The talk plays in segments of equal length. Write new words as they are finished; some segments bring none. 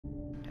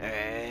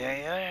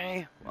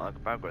Hey,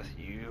 welcome back with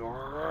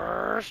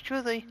yours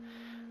truly.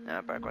 Now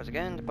back once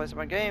again to play some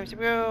more games. Here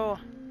we go.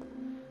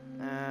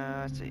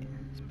 Let's see.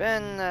 It's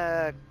been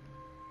a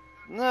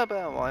little bit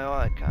of a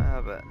while, kind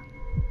of, but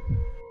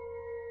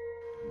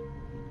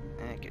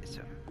okay,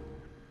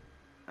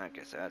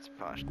 so let's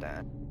push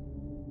that.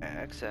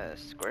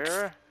 Access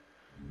square.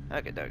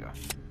 Okay, there we go.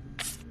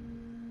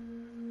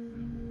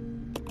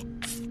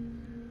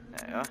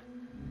 There you go.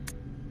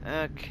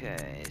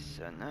 Okay,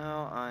 so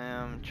now I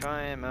am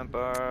trying to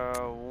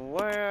remember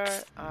where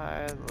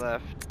I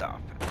left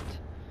off at.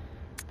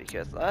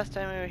 Because last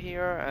time we were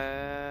here,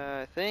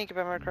 I think if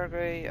I remember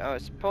correctly, I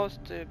was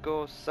supposed to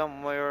go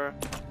somewhere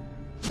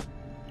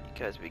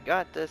because we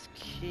got this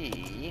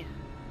key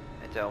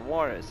into a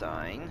water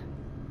sign,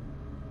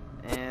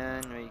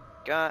 and we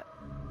got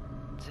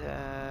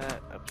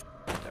oops,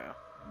 sorry,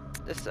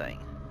 this thing,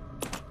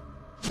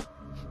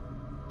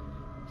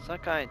 some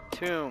kind of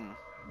tomb.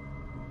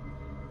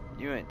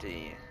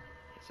 Unity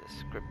is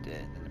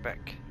scripted in the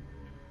back.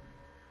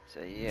 So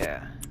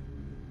yeah.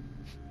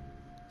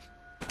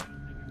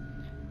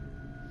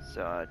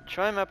 So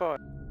try my power.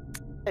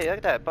 Hey, look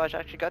at that! Bosch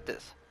actually got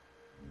this.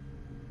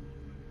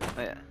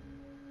 Oh yeah.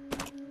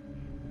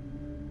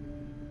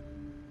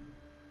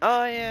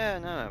 Oh yeah,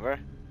 no, bro.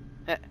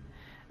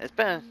 It's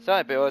been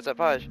sorry, but what's up,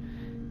 Bosch?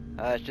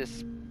 It's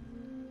just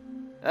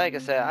like I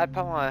said, I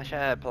probably should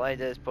have played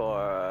this for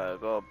a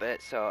little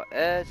bit, so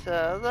it's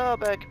a little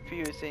bit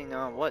confusing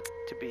on what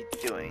to be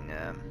doing.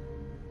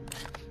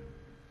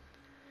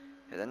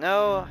 Cause I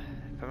know,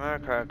 if I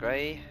remember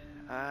correctly,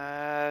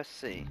 let's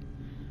see.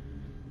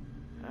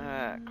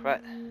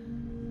 Crap.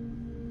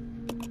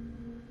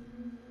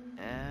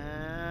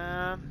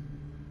 I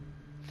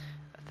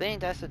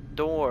think that's a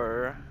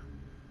door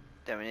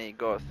that we need to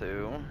go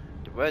through.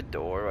 The red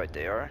door right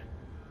there.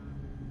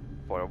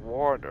 For the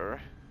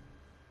water.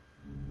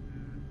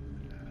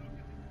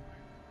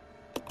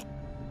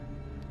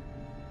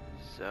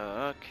 So,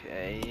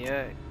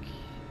 okay.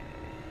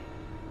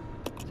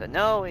 So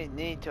now we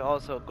need to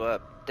also go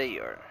up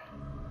there.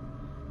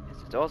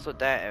 It's also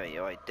that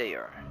area right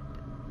there.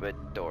 The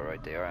red door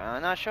right there.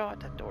 I'm not sure what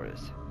that door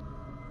is.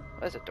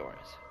 Where's the door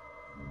is?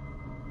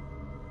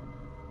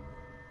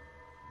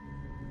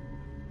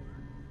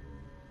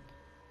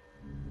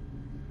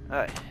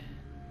 Alright.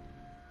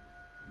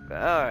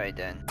 Alright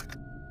then.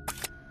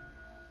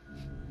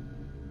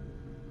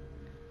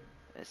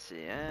 Let's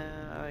see.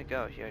 I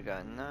go here. I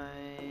got a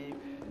knife.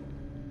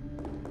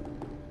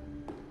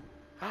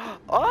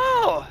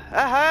 Oh!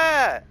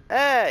 Aha!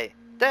 Hey!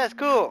 That's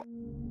cool!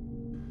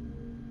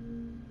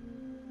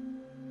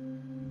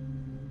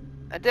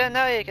 I didn't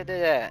know you could do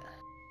that.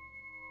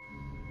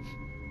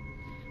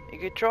 You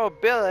control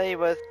Billy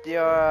with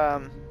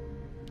your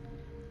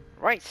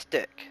right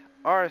stick,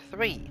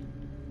 R3.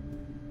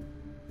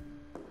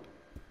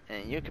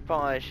 And you can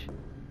polish.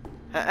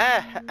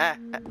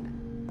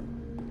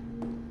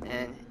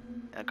 And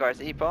of course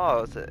he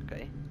follows it,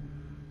 okay?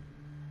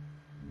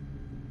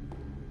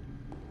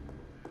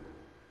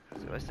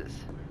 So what's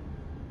this?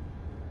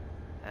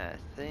 I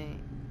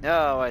think.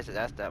 No, I said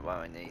that's not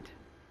what we need.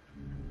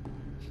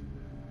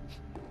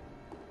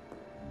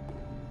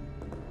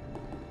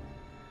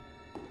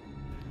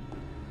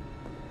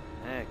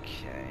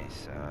 Okay,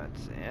 so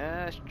let's see.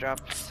 Let's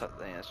drop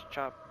something. Let's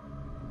drop.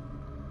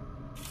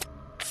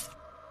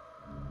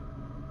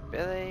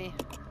 Billy,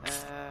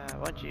 I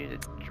want you to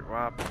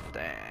drop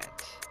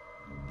that.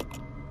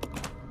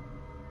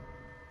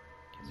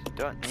 Because you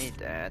don't need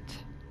that.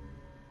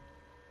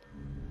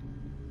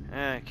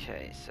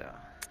 Okay, so.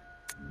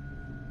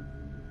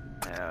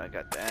 Now I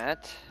got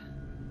that.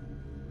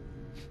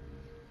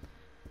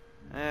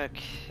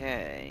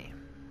 Okay.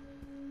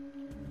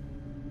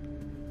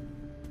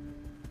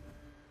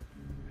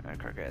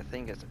 Okay, I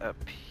think it's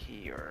up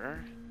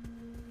here.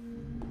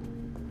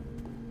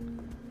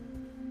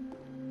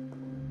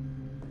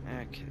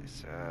 Okay,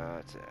 so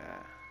it's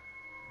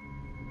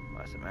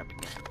what's the map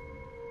again?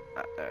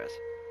 Ah, there it is.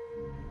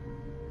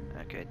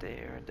 Okay,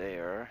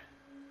 there.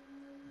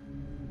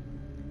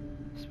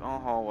 Small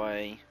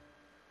hallway.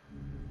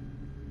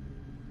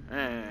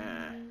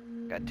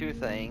 Got two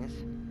things.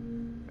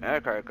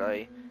 Very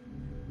correctly.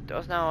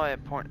 Those now are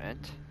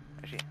important.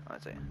 Actually,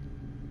 let's see.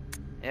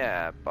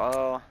 Yeah,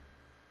 bottle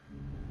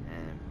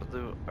and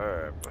blue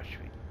herb, which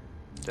we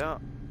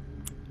don't.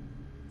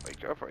 Wait,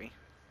 go free.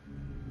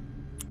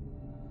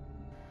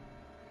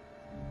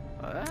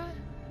 What?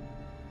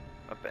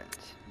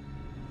 Weapons.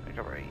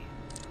 Recovery.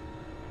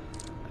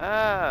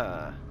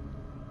 Ah.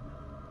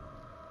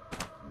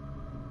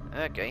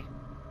 Okay.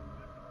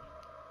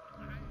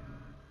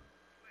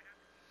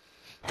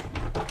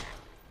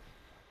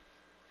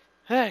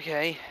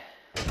 Okay.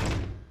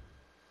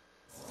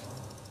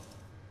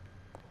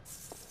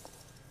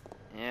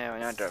 Yeah, we're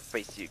not gonna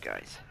face you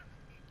guys.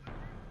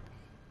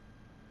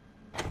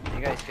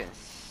 You guys can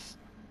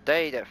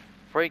stay the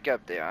freak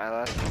up there,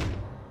 Isla.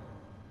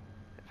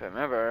 If I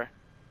remember,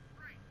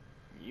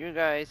 you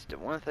guys did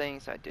one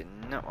things I did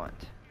not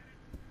want.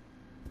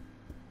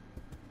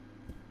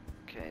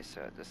 Okay,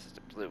 so this is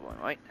the blue one,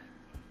 right?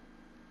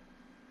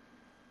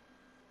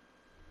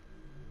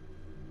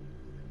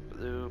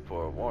 loop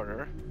for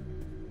water.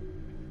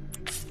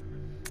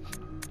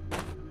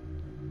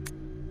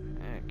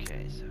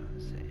 Okay, so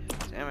let's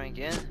see. Examine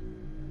again.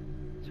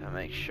 So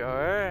make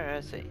sure.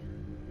 Let's see.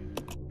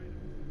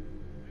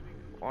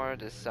 Water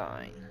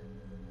design.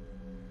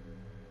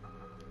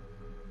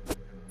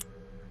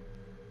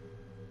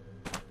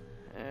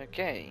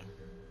 Okay.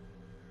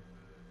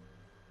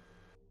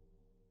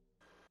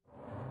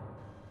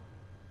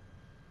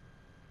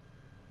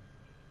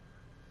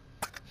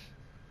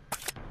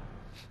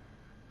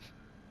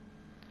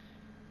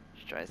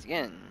 Let's try this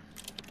again.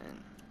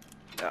 And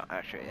oh,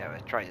 actually, yeah,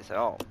 let's try this at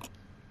all.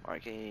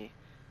 Marquee.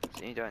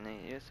 So you don't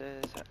need to use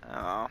this.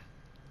 Oh.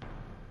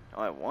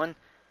 Only one?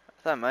 I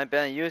thought it might have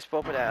been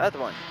useful for that other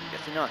one.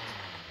 Guess not.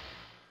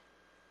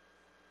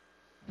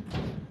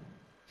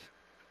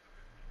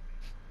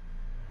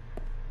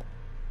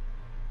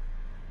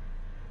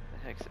 The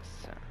heck's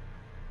this?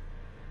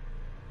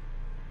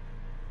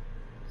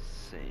 Let's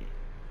see.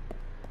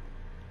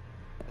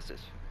 What's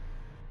this?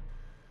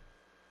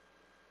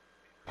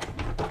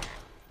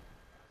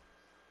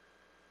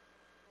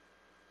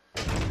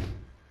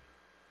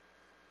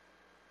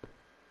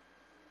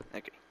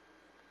 Okay.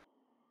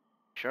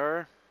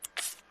 Sure.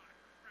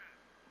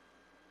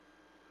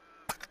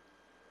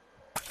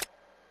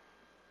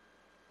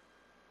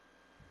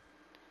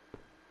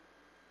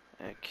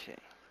 Okay.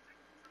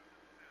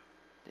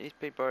 These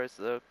papers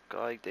look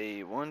like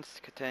they once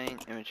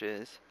contained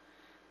images.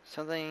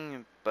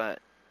 Something, but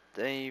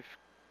they've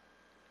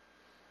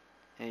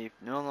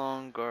no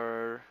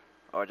longer,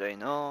 or they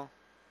long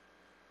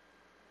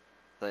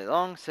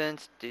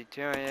since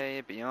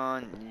deteriorated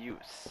beyond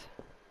use.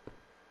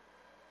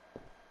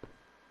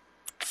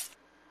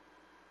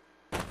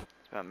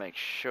 Let's make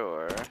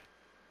sure.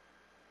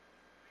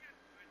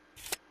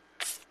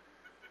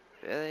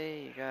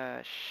 Billy, you got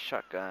a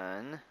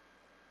shotgun.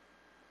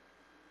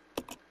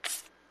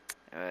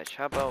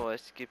 How about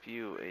let's give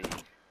you a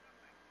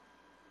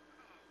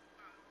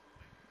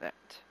that.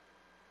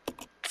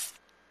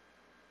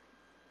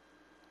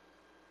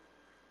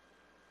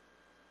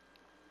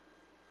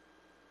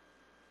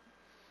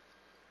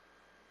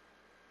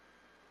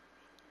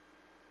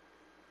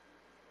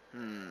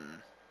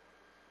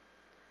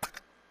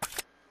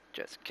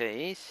 Just in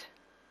case.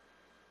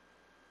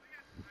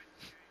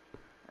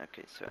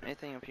 Okay, so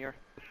anything up here?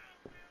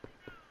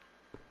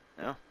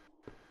 No?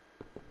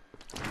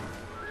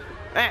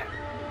 Ah!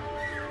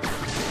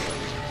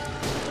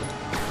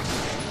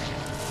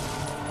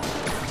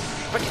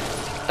 Quick!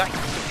 Die!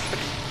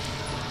 Quick!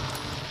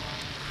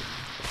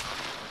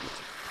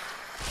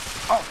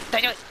 Oh!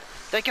 They do it!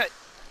 They do it!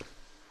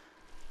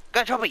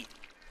 Got trophy!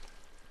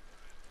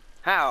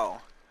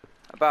 How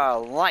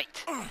about a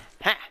light?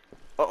 Ha!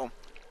 Uh-oh.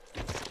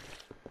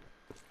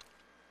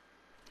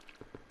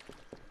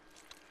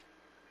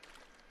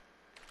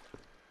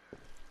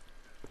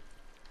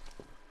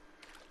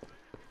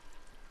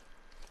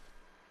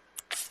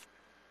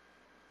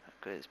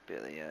 Good as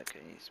Billy, okay,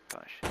 he's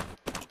push.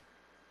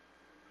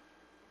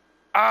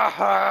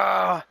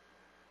 Ah!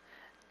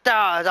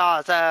 That was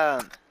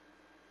awesome!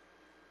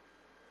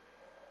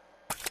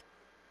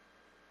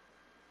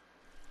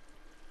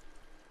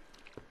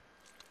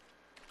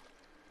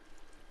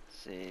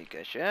 See,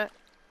 good shit.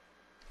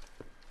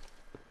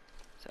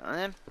 Is that on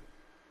him?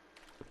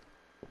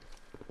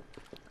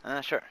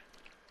 Sure.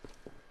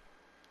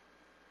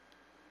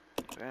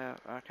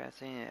 Grab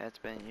broadcasting, it's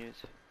been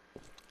used.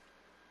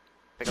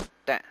 Pick up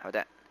that, how about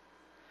that?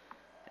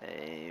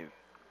 A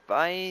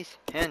vice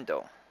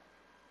handle.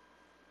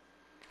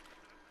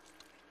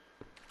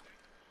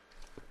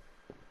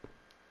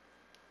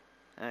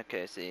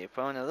 Okay, see,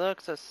 from the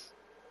looks of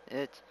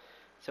it,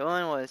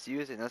 someone was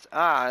using this.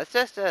 Ah, it's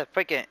just a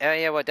freaking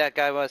area where that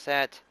guy was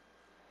at.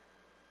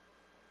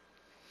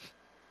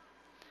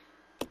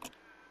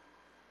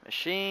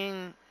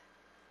 Machine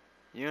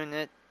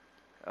unit,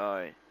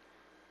 or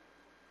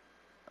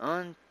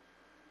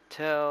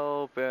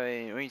until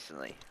very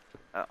recently.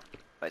 Oh,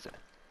 wait a minute.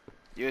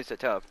 Used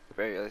until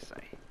very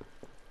recently.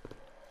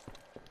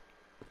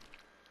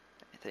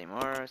 Anything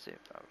more? See,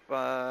 blah,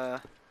 blah.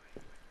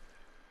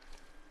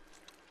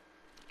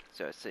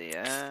 So let's see,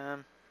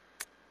 anything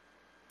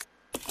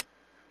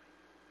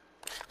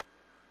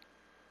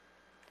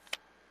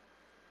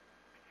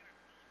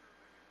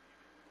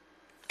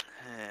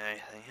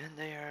in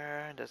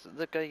there? Doesn't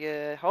look like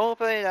it.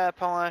 Hopefully that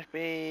won't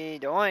be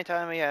the only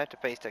time we have to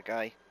face that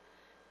guy.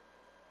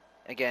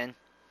 Again.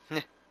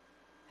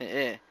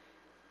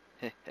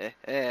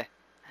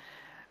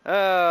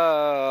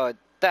 Oh,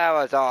 that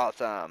was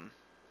awesome.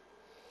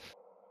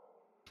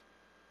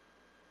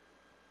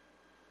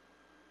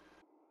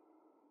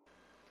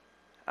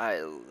 I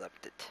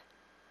loved it.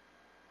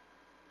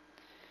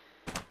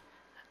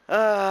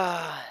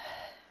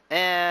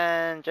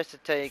 And just to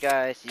tell you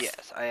guys,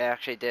 yes, I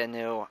actually did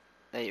know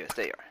that he was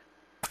there.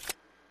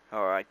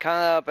 Alright,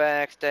 kind of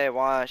backstage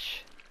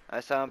watch. I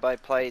saw somebody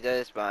play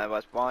this, but I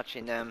was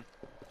watching them.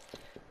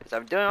 As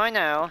I'm doing right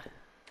now.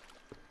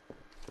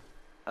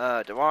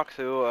 The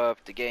walkthrough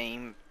of the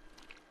game.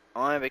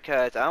 Only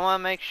because I want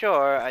to make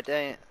sure I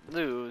didn't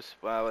lose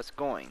where I was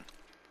going.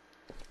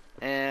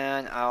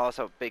 And I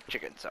also big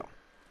chicken, so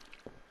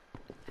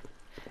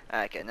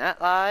I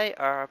cannot lie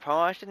or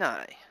promise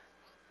deny.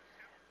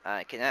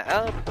 I cannot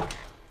help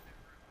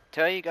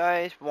tell you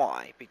guys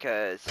why,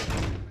 because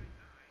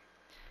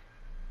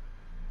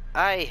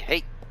I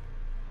hate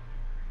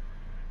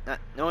not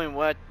knowing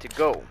where to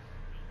go.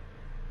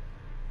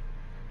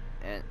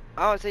 And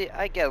honestly,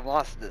 I get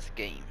lost in these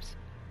games.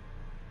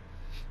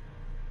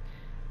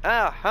 I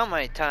don't know how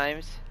many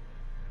times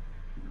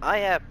I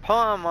have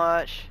pretty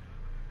much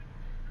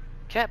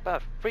kept a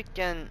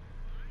freaking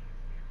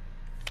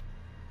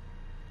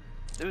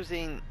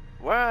losing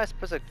where I was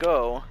supposed to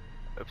go.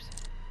 Oops.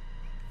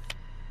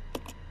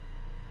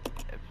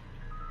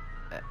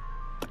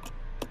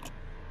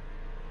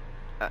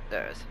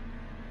 There it is.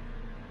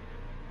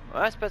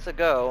 Where I was supposed to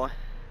go,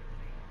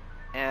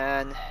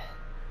 and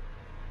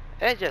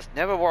it just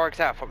never works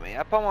out for me.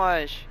 I pretty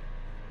much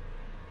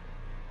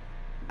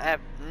I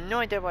have no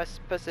idea what I'm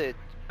supposed to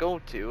go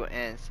to,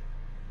 and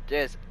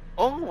there's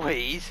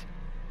always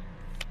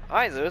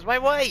I lose my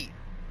way.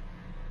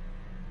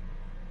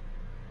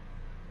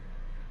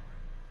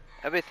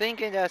 I've been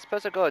thinking that I'm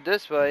supposed to go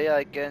this way,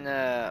 like in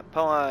pretty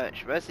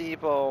much Resident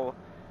Evil,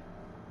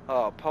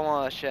 pretty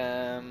much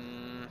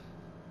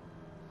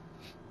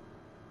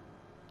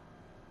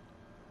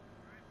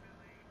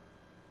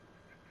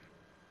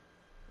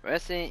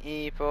Resident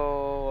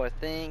Evil,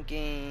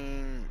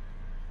 thinking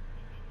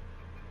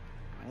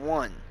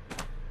 1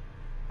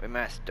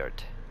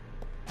 remastered.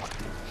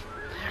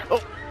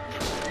 Oh,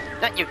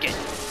 not you again.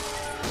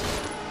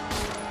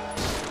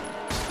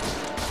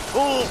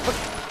 Oh,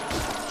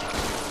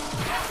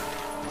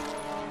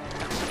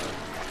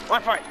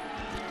 one for it.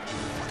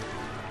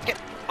 Get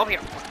over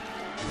here.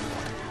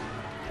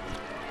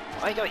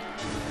 What are you doing?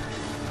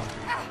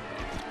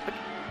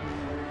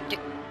 Get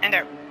in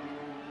there.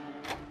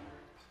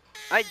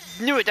 I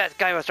knew that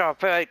guy was trying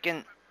to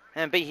freaking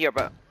and be here,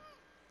 but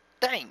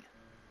dang.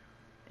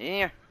 In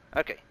here?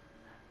 Okay.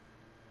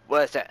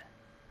 What is that?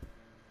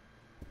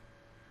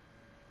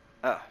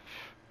 Oh.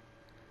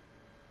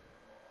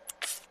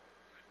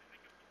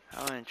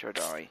 How injured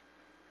are we?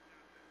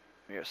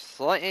 We are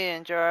slightly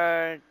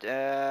injured.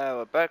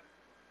 We're back.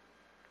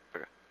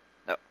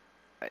 No.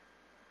 Wait.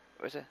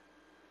 What is it?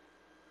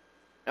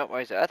 No,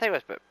 where is it? I think it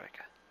was back.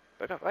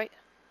 Back up, right?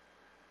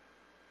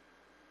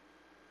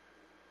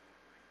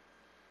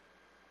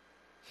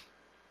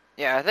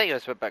 Yeah, I think it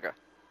was Rebecca.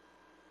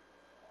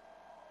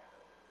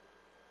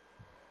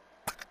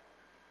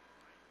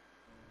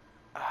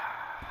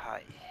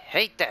 I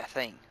hate that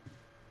thing.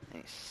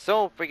 It's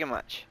so freaking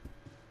much.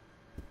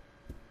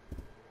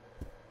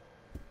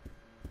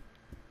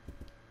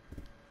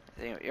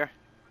 Anything over here?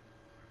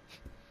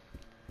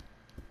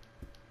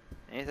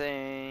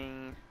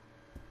 Anything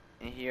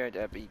in here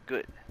that'd be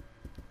good?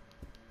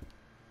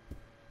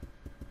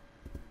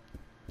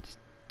 Just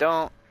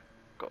don't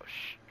go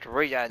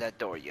straight out that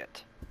door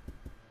yet.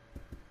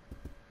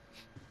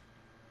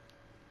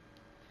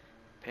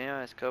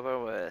 Piano is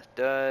covered with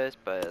dust,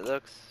 but it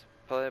looks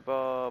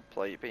playable.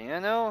 Play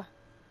piano?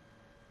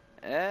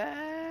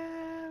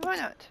 Why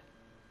not?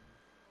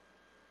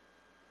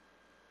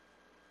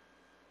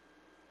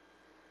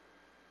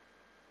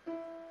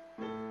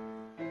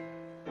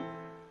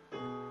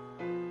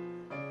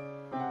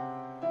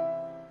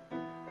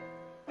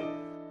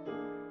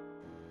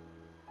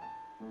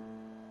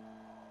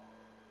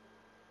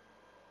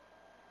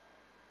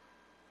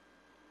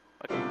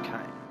 What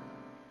kind?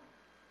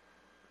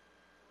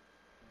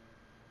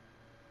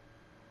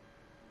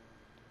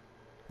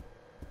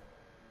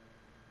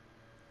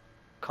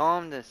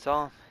 Calm the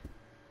soft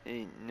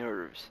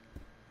nerves.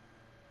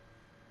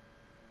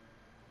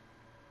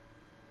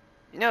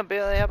 You know,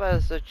 Billy, how about I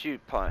let you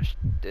punch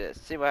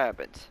this? See what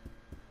happens.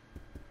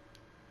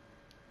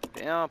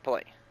 Piano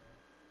play.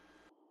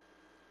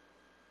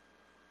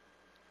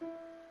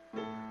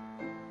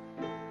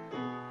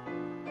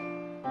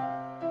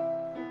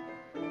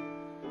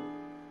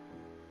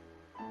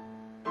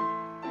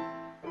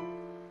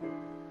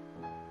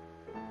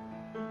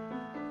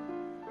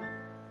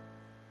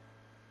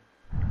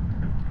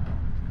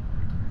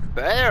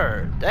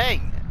 Better!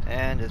 Dang!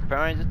 And it's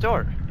powering the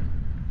door.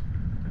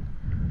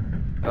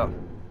 Oh.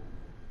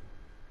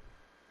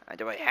 I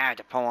do I have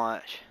to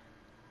punch.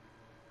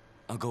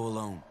 I'll go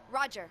alone.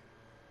 Roger.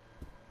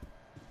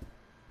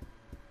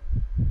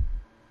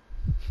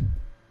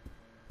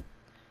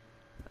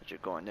 Let you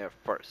go in there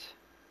first.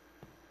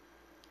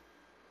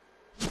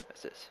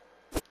 What's this?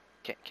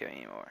 Can't kill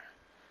anymore.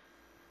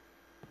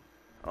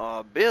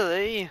 Oh,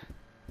 Billy!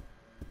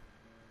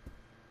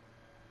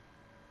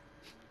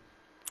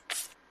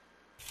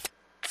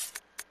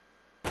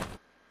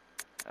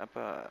 Up,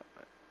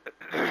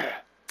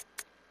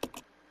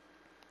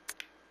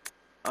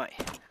 Oi.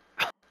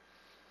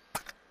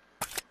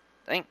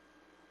 Dang.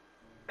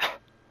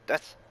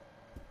 That's...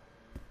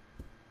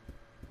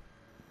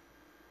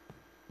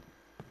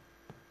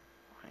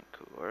 Wine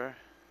cooler.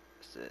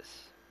 What's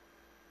this?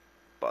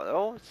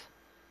 Bottles?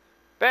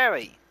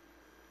 Berry!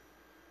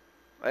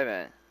 Wait a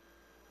minute.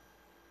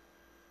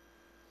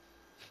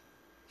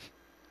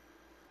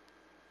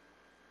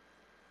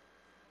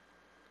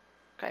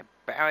 What kind of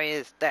berry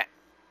is that?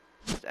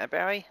 Is that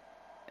berry?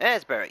 Yeah,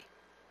 it's berry.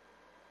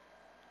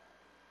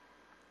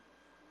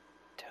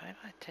 Do I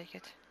want to take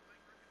it?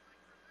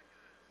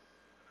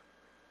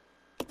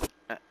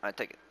 I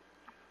take it.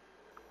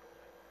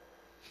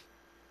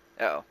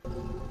 Uh oh.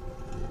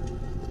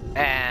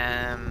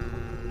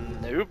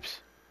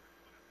 Oops.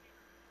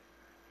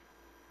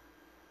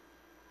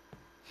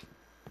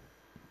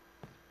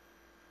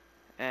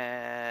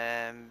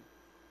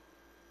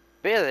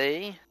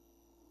 Billy.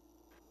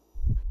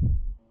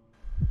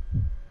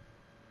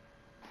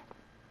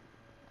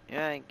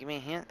 Yeah, give me a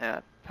hint.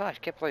 Gosh,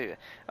 can't believe it.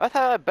 I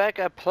thought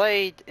Becca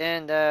played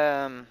in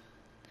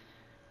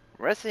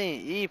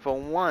Resident Evil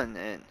 1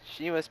 and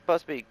she was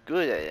supposed to be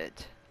good at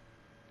it.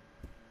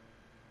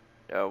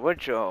 The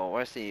original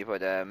Resident Evil,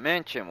 the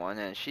mansion one,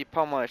 and she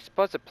probably was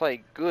supposed to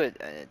play good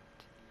at it.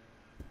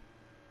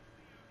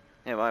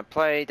 And I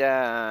played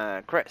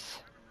Chris.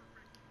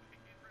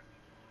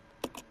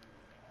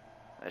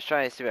 Let's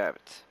try to see what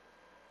happens.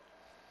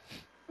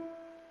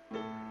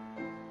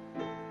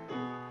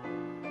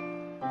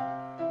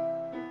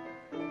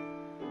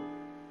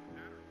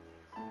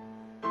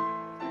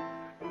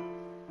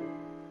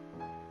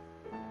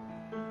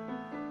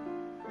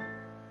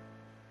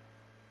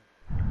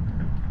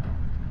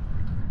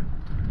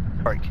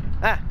 Break.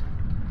 Ah!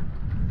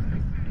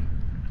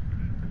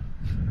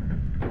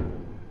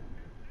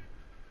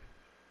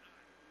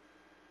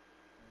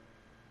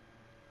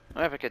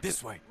 I have to get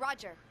This way.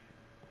 Roger.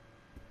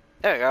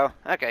 There we go.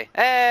 Okay.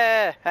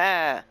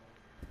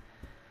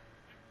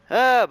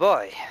 Oh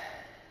boy.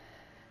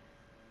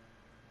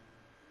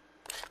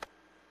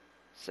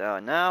 So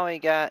now we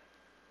got.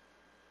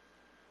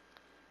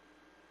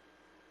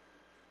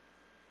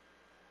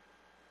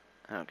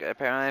 Okay,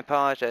 apparently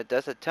polish that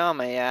doesn't tell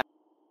me.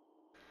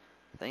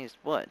 Things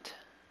what?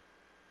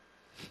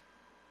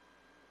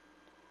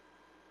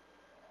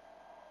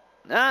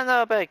 Now I'm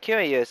a bit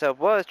curious of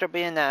what should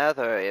be in that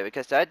other area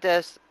because I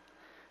just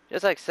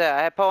like I said,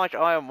 I polished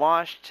on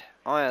washed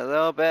on a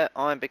little bit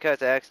on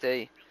because I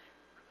actually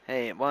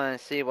want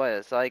to see what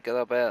it's like a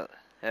little bit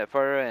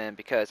further and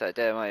because I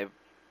didn't want to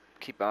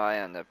keep an eye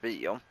on the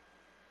video.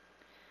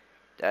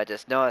 I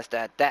just noticed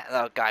that that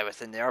little guy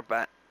was in there,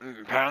 but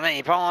apparently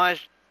he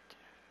polished.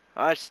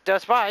 Still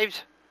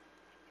survives.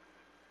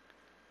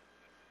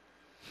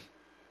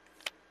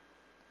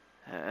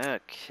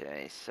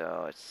 Okay,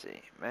 so let's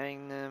see.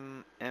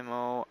 Magnum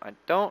ammo. I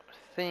don't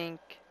think.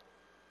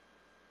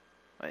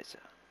 Wait, so.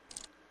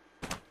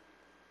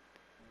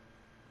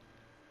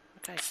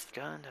 What kind of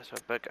gun does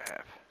Rebecca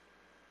have?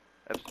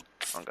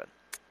 Oops, wrong gun.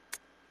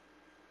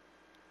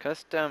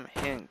 Custom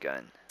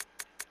handgun.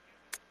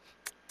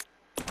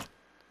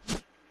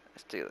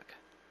 Let's take a look.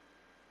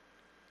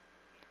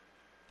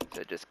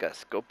 So I just got a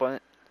scope on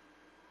it.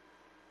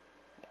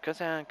 The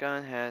custom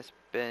handgun has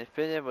been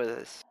fitted with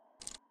a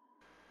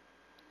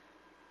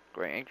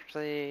great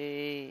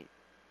accuracy.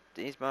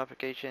 These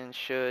modifications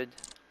should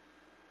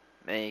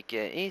make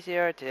it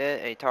easier to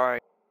hit a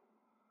target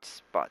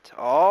spot.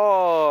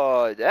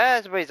 Oh,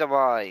 that's the reason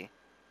why.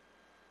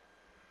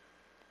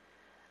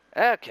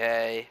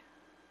 Okay.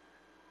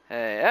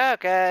 Hey,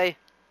 okay.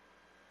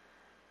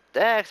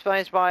 That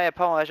explains why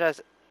Polish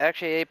is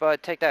actually able to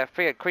take that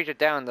freaking creature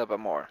down a little bit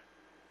more.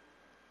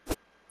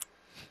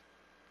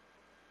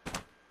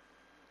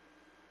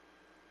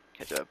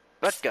 Cause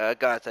Rebecca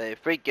got a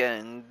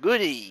freaking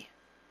goodie.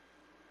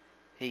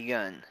 He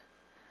gun.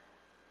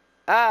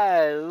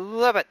 I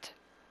love it.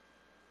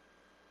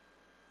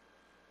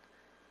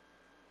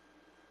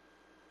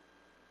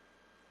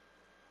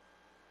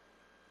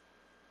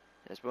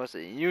 That's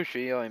mostly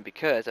usually only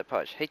because I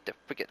probably hate the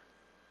freaking.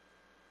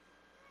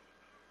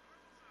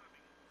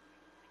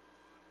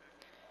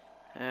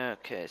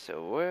 Okay,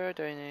 so where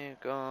do I need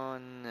to go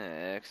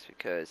next?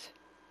 Because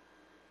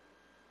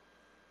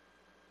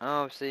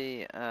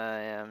obviously I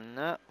am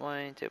not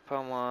wanting to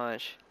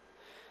much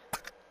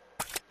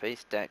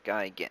face that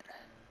guy again.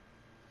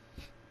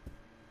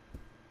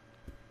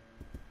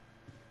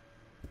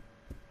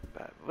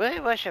 But I really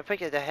wish I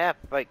figured to have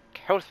like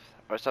health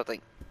or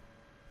something.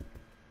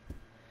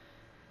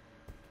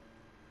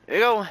 There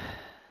you go.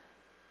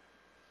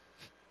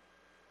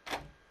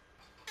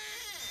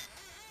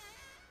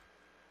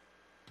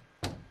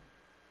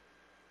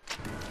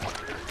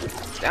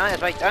 Down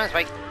this way, down this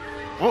way.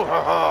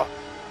 Whoa.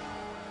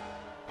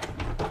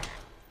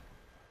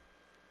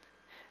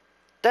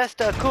 That's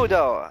the cool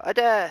though.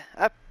 Alright,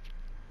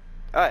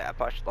 I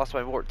lost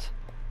my words.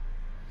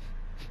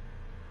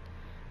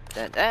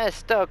 That's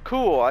still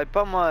cool. I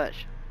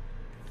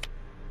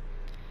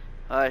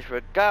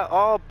forgot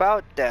all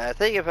about that. I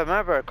think if I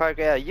remember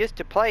correctly, I used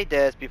to play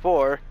this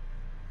before.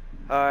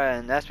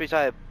 And that's why I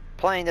started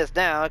playing this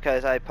now,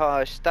 because I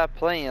probably stopped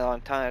playing a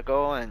long time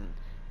ago and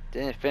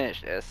didn't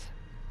finish this.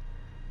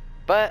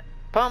 But,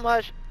 pretty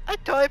much, I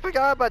totally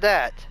forgot about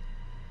that.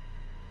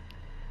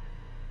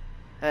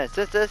 And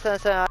since this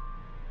is pretty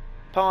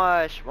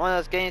much one of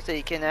those games that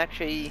you can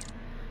actually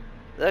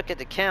Look at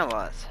the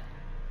cameras.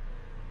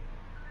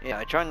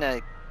 Yeah, trying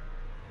to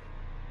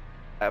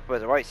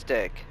with the right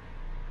stick.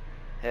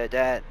 Hit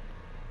that.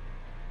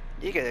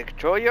 You can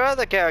control your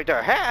other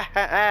character. Ha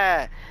ha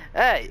ha!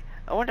 Hey,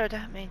 I wonder what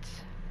that means.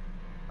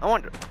 I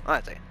wonder.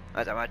 Let's see.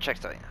 I'm gonna check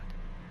something out.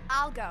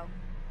 I'll go.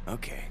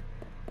 Okay.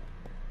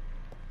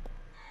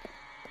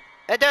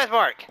 It does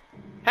work.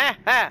 Ha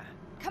ha!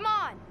 Come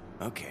on.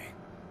 Okay.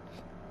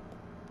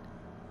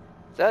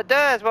 So it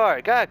does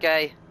work.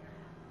 Okay.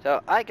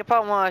 So I can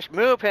pretty much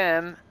move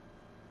him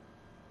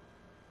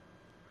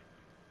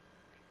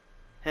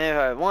if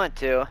I want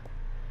to.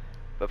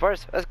 But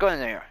first, let's go in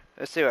there.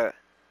 Let's see what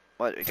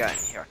we got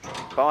in here.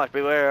 Pretty much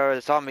beware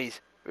of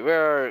zombies.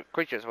 Beware of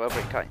creatures of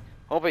every kind.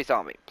 Hopefully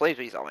zombie. Please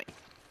be zombie.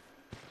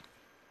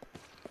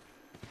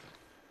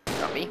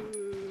 Zombie.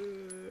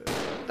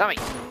 Zombie.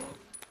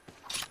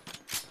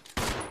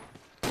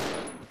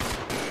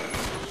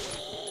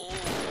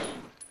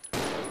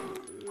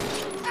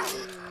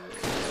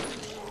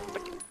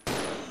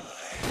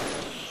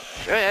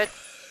 Shoot it.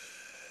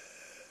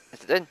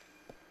 Is it in?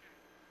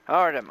 How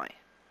hard am I?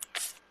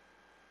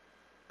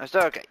 I'm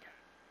still okay.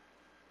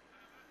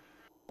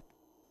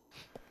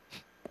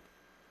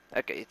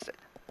 Okay, it's in.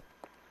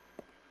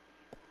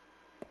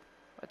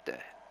 What the?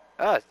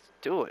 Oh, it's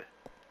do it.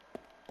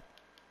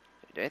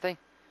 Do anything?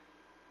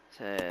 It's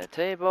a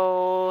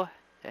table.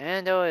 The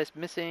handle is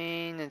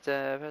missing. It's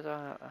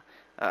a.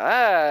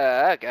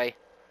 Okay.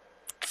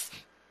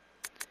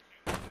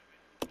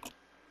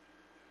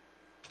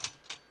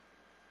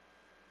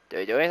 Did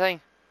we do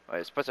anything? Or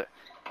is it supposed to?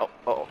 Oh,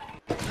 oh.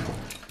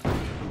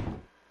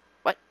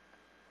 What?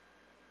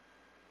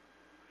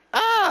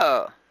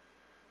 Oh!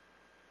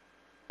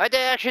 I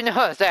didn't actually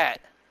notice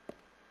that.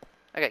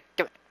 Okay,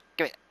 give it.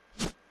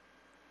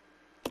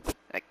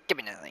 Give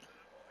me that thing.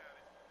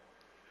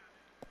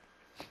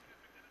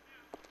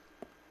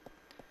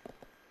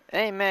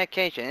 Any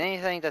medication,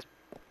 anything that's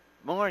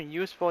more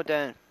useful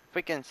than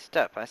freaking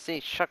stuff. I see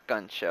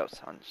shotgun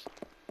shells on.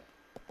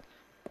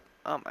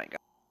 Oh my god.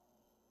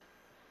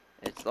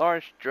 It's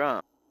large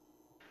drum.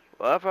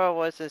 Whatever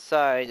was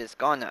inside is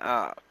gone now.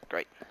 Oh,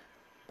 great.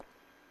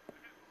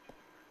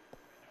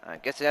 I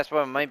guess that's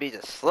where maybe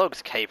the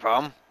slugs came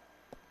from.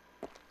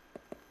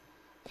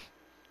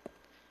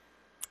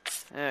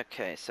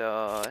 Okay,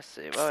 so let's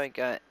see what we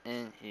got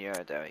in here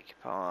that we can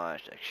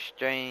polish,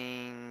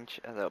 exchange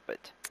a little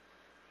bit.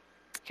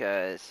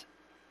 Because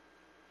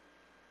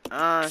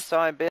I'm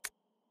sorry, bit,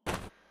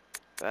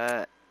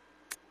 but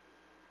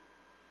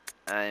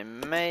I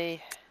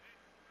may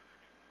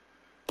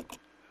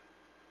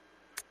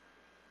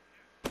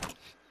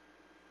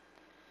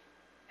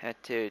have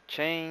to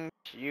change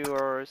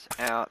yours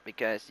out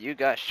because you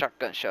got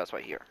shotgun shells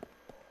right here.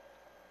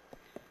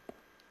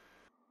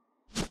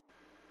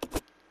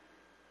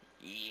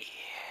 Yeah.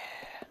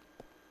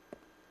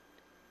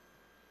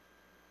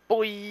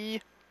 Boy.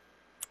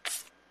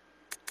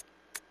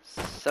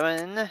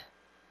 7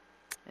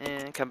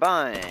 and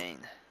combine.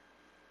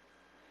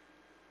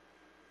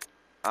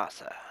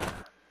 Awesome.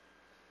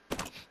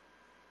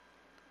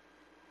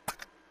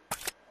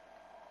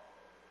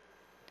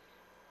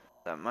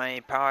 So my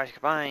powers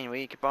combine,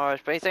 we can power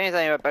space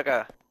anything,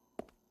 Rebecca.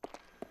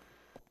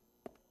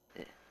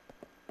 Yeah.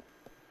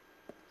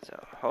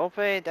 So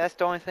hopefully that's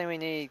the only thing we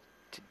need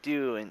to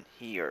do in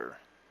here.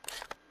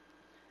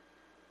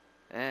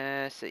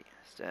 Let's see.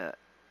 So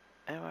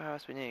anywhere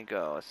else we need to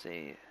go? Let's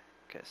see.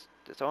 Cause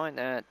there's only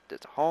that.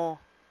 There's a whole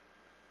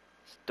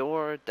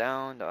store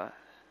down the,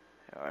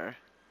 or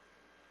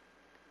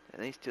at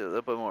least to a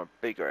little bit more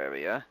bigger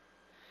area.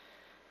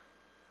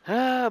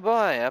 Oh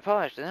boy, I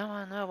polished. I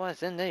don't know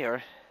what's in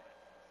there.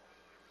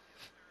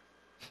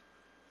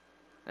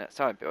 Yeah,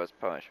 sorry, Bill, it's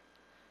polished.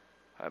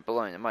 I'm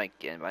blowing the mic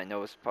again, but I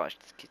know it's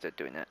polished. Just keeps on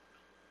doing that.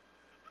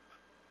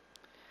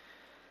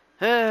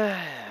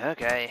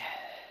 Okay.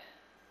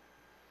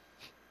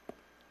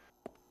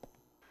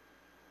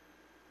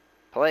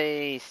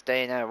 Please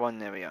stay in that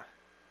one area.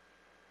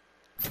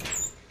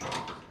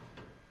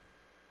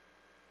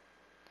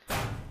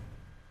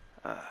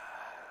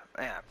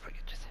 Man, I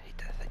freaking just hate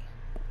that thing.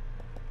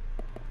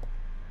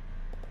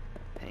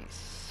 I hate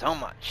so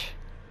much.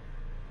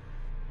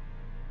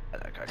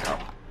 I gotta go.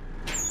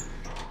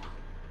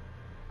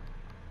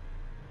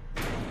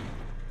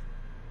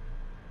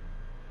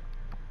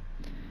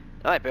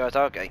 Alright, Bill, it's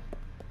okay.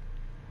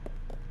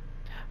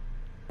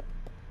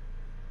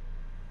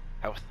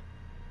 Health.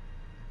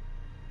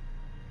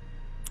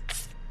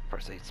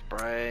 First aid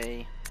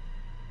spray.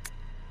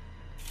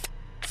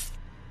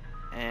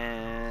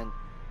 And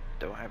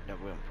don't have no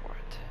room for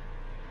it.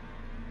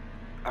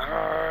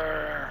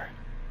 Arrgh.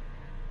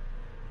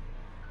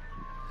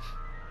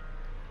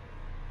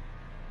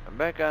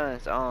 Rebecca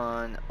is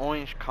on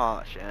orange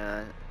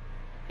caution.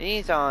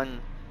 He's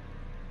on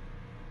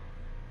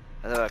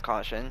another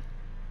caution.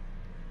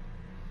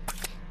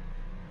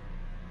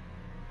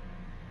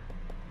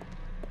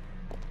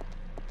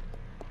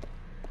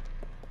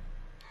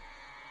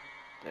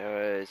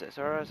 There is a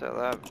source of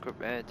lab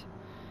equipment.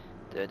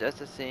 There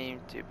doesn't seem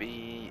to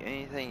be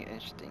anything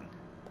interesting.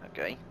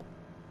 Okay.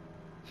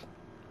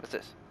 What's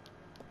this?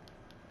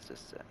 What's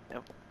this?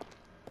 Nope.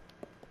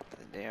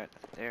 Nothing there,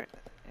 nothing there,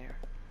 nothing there.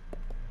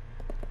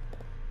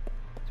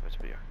 So what's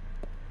over here?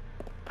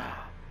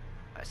 Ah,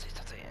 I see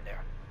something in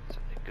there.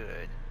 Something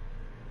good.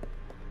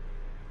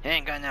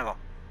 Handgun ammo.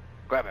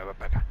 Grab it,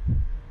 Rebecca.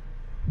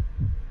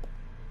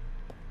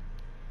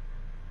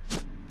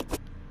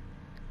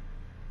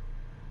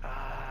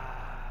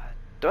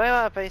 Do I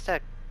want to face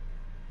that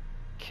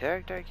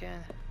character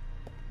again?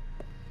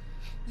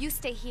 You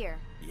stay here.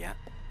 Yeah.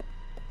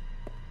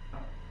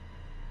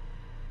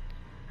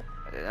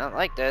 I do not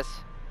like this.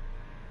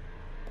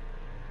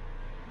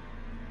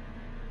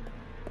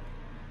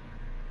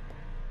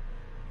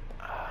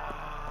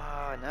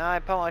 Oh, now I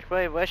pretty much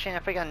really wishing I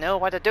think I know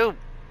what to do.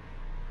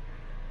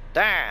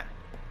 Damn.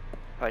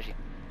 Probably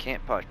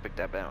can't probably pick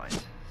that up anyways.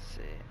 Let's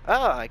see.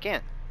 Oh, I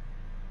can.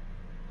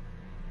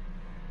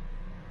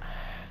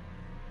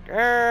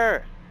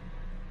 Grrr.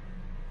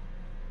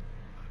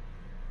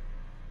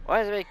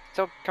 Why is it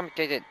so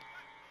complicated?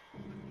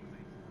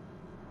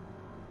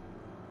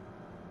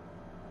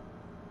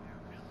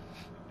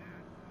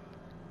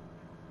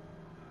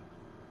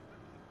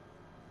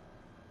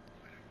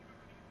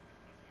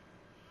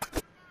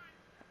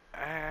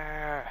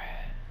 I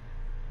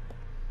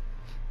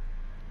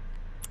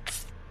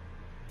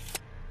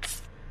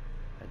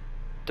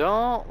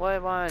don't really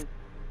want to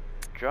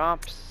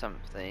drop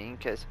something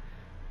because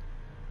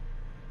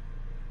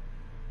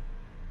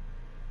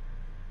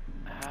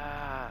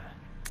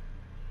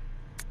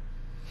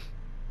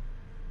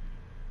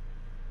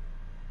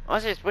I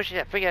was just wishing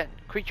that freaking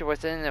creature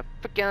was in the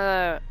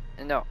freaking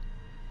no.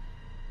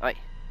 Right.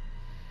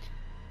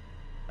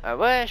 I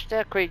wish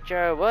the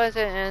creature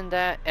wasn't in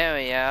that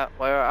area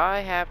where I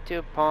have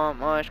to pretty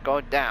much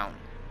go down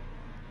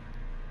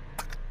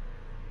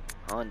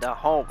on the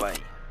hallway.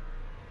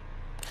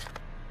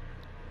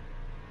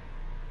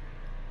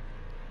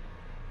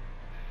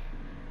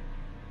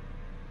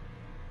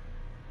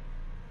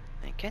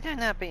 And can that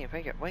not be a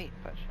freaking wait,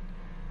 but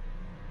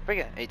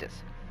freaking hate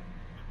this.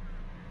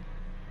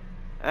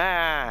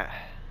 Ah.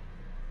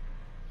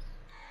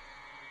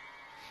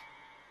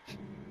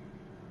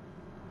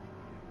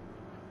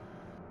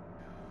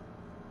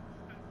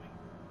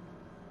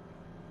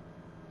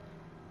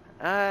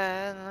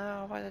 I don't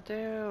know what to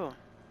do.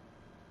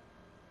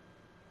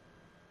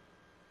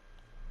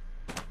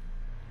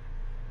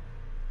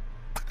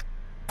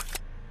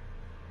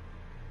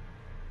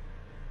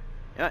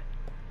 You know what?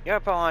 You're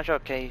pretty much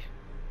okay.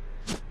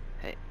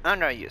 Hey, I'm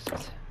not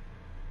useless.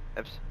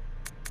 Oops.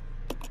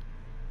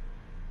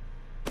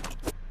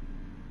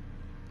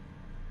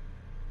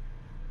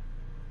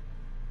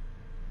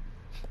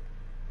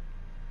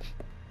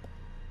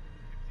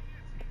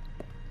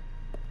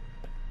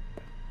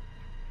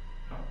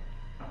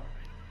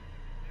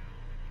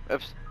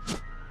 Oops.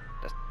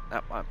 That's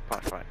not my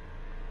punch right.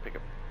 Pick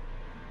up.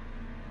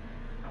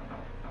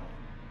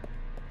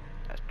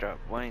 Let's try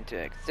wanting to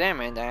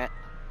examine that.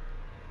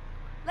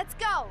 Let's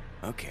go.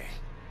 Okay.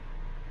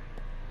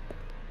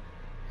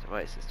 So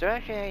wait, is there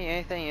actually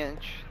anything in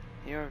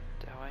here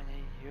that I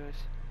need to use?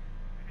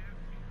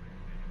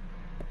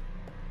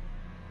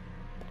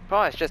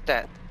 Probably it's just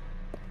that.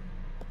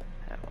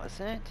 That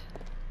wasn't it?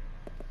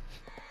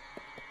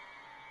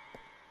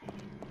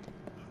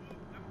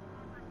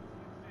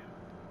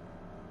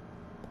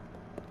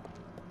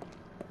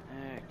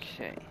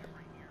 Okay.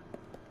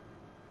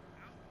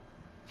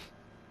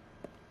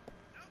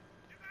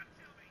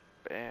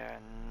 Better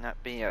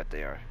not be out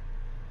there.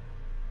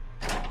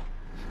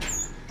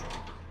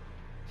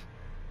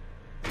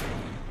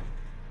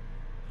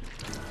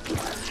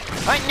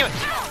 I knew it!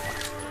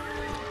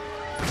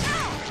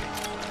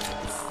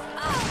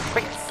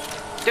 Quick!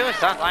 Do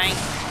something!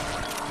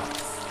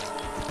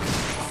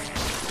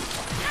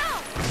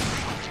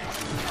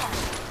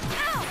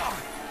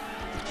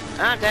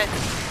 I'm dead.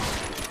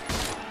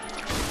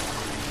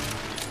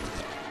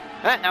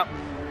 No.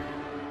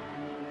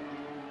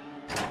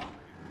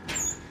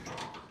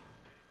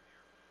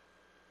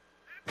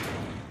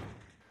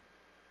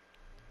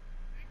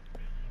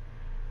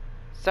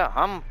 So,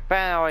 I'm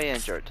badly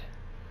injured.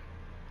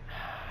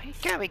 You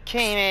gotta be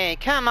kidding me,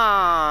 come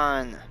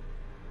on!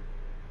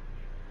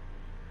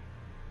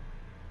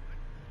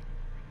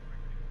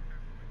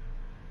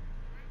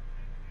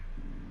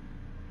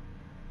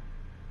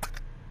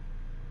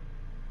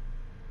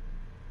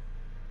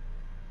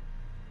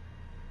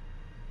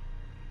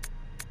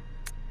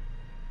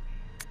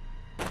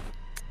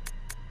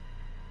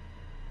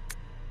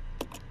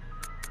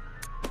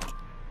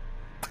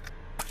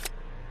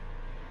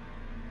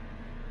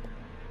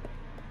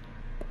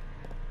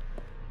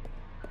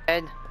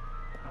 Ed.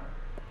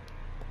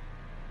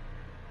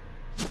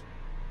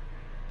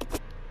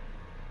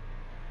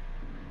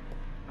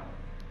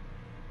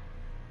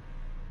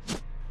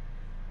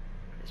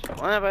 Is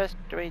one of us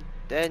three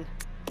dead?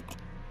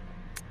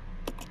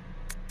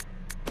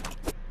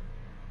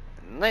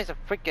 Nice a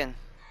freaking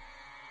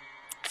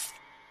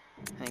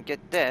and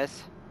get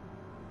this.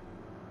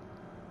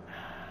 Oh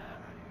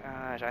my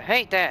gosh, I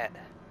hate that!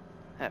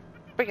 That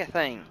freaking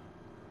thing.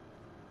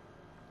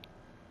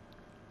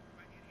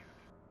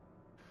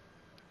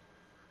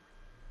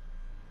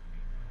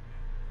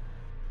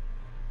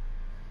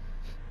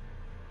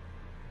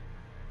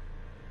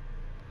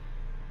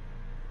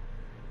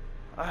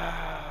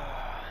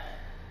 I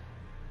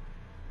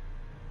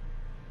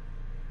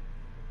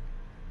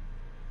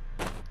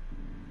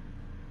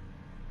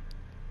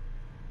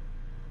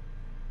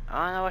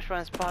don't know which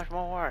one's Polish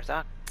more worse.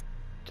 I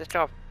just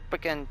drop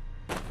freaking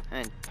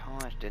and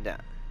Polish did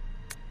that.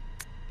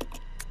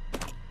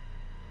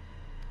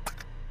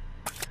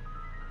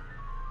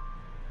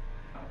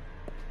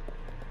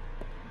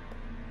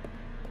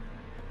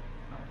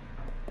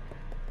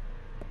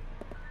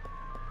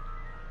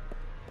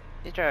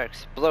 He's trying to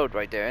explode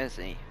right there,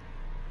 isn't he?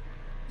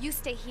 You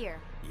stay here.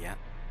 Yeah.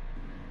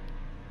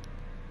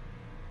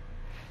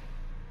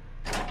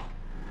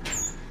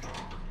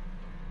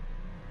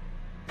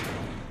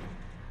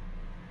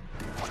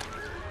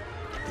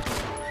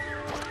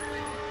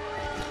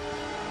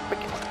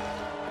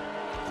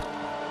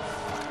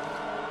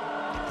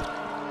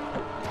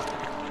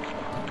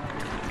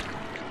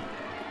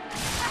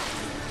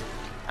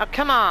 Oh,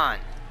 come on!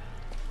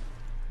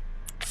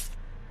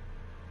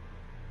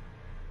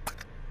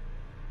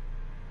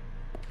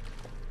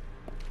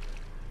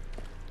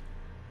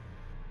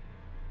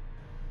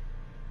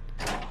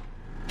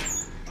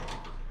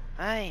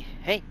 I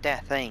hate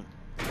that thing.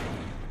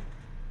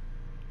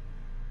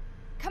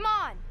 Come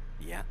on!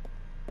 Yeah.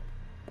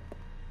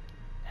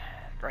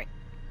 Great.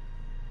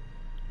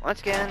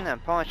 Once again, I'm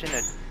punching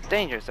the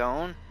danger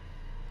zone.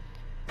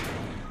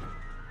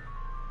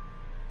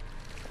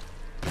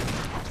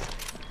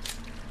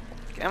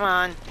 Come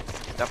on.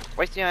 Stop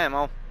wasting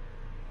ammo.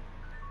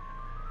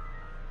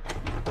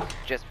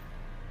 Just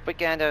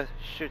begin to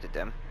shoot at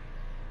them.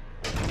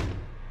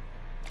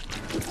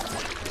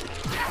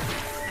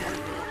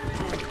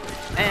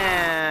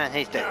 And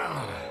he's dead.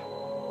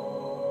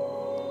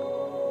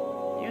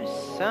 You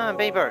son of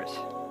beavers.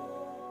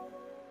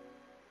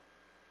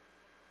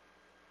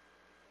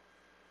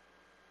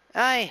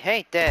 I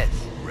hate this.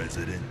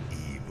 Resident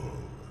Evil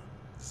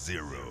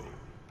 0.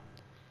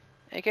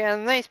 You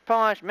can at least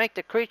polish, make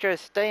the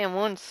creatures stay in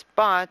one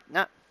spot,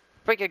 not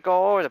freaking go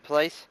all over the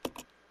place.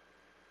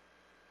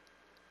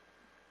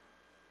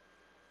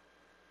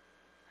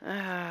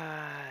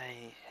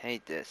 I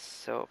hate this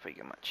so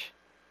freaking much.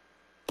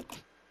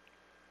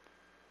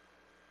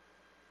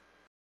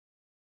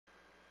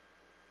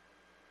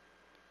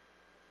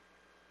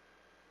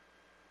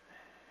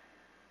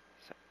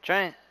 So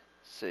try and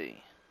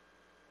see.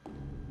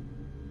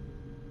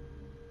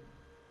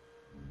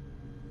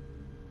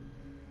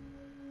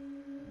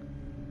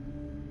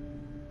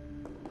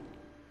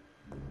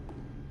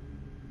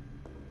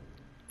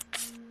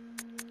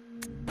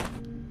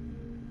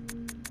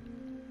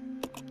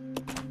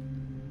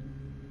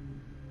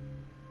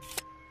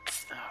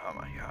 Oh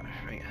my gosh,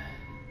 freaking.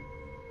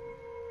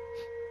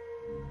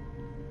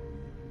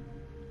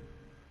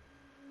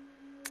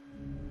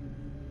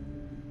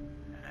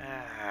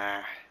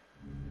 Ah.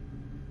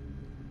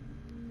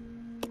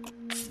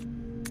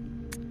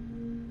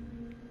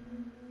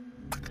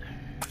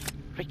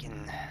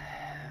 Freaking.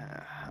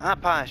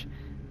 Polish.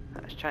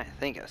 I was trying to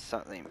think of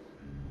something.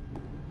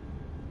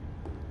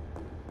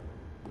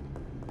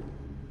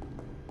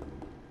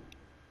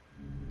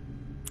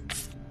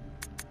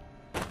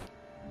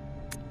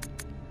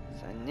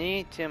 So I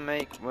need to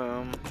make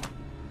room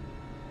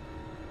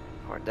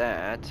for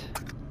that.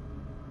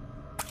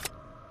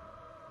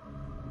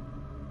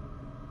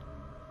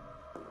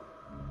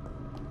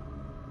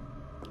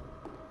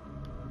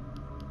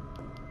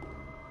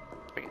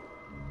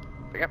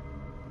 Pick up.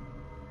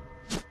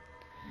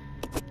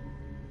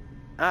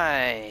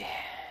 I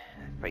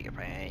break up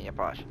your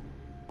brush.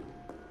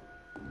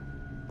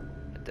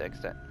 To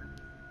extent.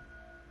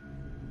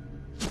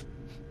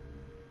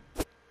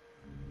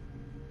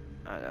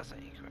 Oh, that's an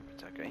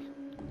equipment, okay.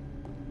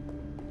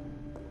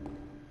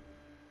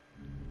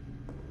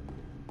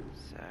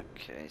 So,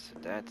 okay, so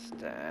that's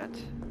that.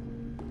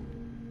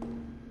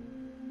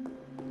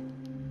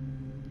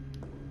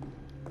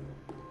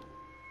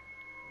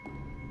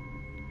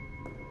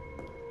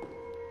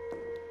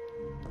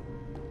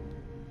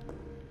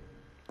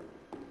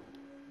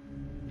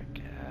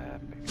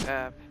 Pick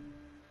up.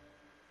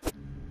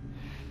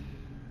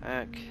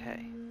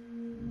 Okay.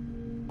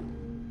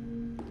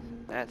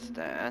 That's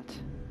that.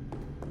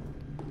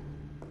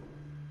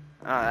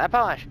 Oh, that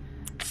polish.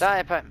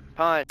 Sorry,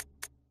 polish.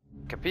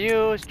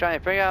 Confused, trying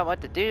to figure out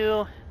what to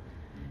do.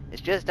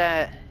 It's just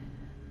that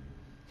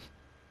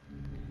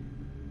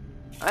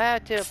I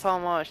have to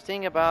polish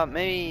think about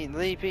maybe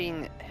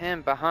leaving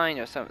him behind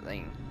or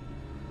something.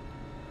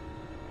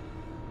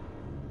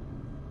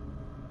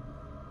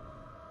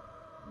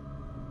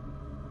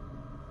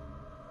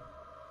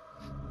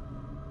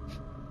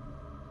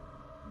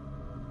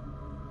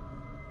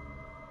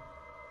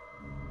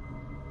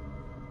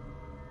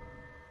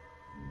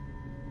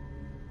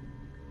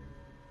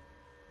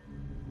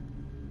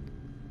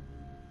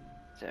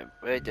 So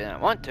I really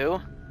didn't want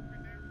to.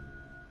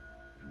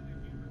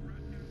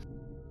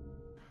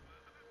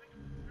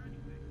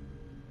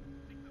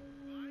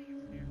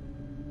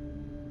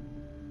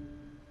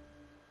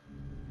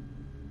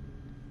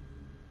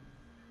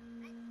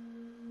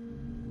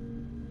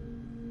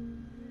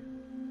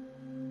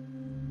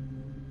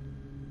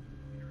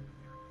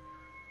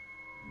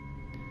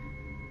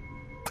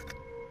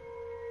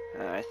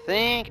 I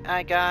think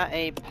I got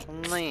a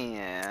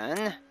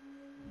plan.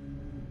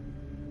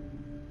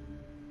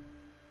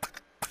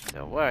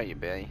 So where are you,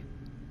 Billy?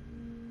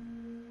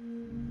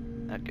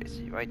 Okay,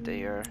 see right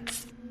there.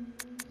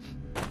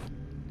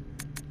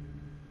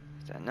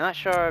 So I'm not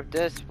sure if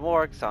this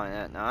works on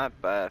it or not,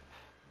 but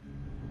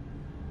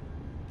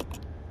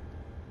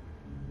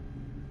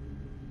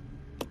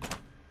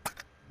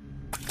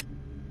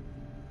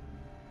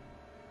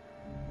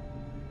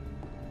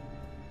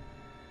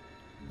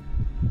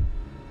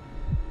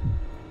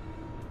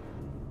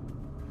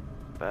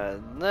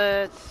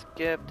let's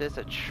give this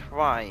a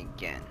try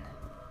again.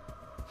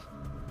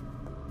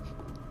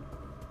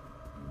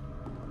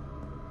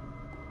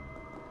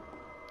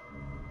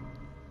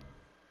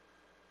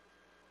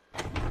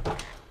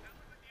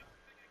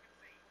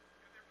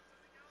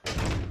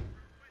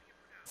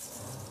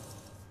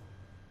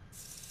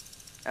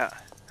 Oh,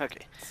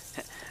 okay.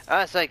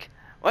 I was like,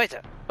 wait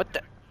a, what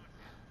the?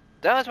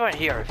 That was what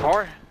here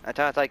before. I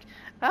thought I was like,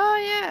 oh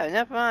yeah,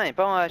 never mind.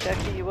 Boash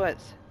actually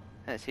was.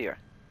 That's here.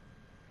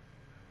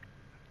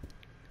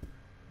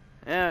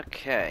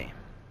 Okay.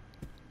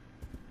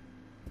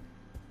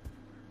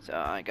 So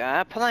I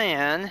got a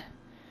plan.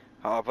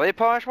 Hopefully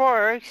Posh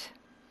works.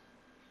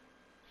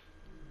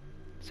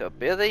 So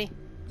Billy,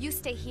 You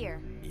stay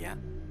here. Yeah.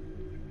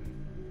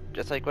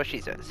 just like what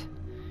she says.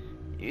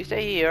 You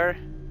stay here,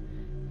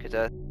 because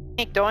I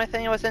think the only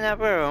thing that was in that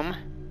room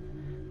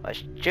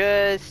was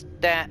just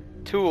that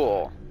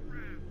tool.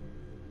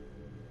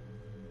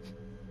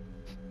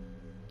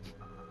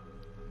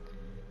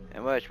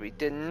 In which we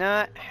did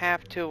not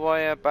have to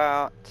worry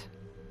about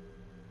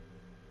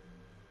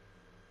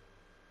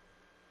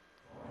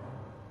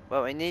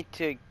what we need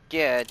to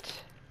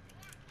get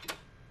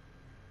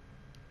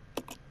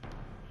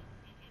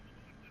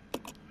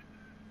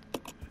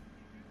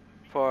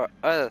for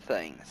other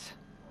things.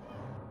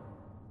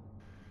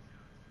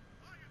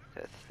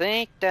 I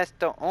think that's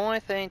the only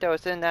thing that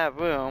was in that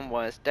room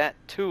was that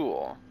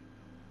tool.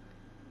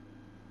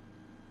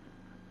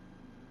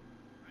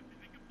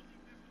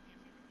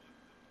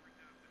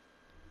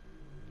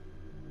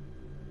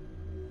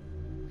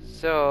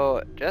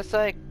 So, just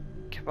like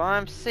what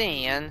I'm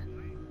seeing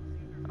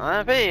on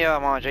the video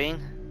I'm watching,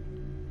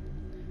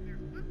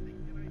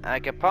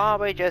 I could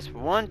probably just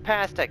run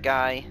past that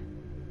guy.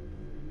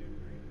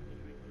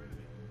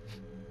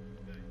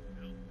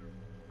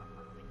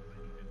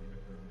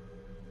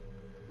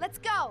 Let's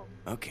go.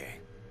 Okay.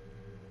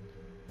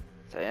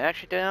 So I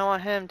actually didn't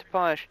want him to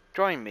probably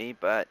join me,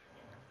 but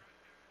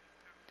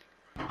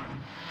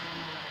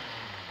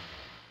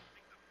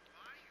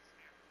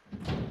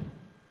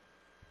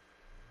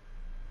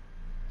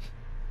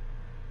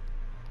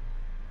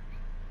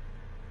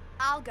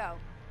I'll go.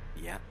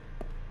 Yeah.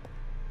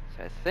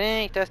 so I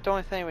think that's the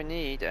only thing we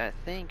need. I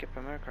think if I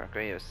remember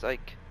correctly, it was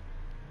like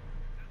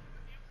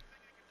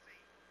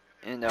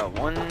in that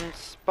one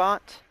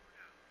spot.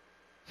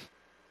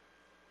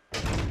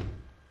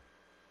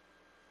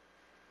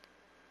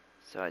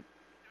 So I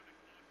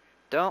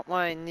don't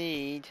really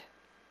need.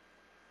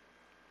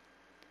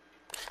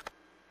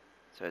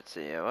 So let's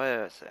see, what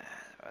was it?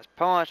 It was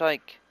pretty much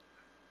like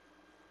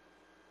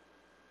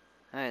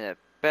in the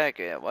back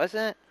of it,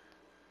 wasn't it?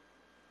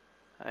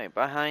 Like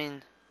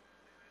behind,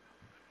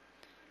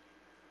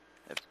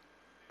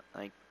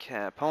 like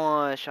pretty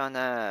much on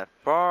the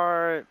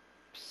far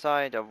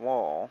side of the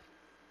wall.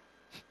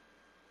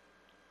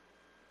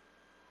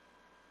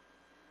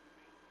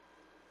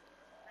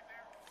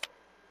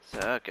 So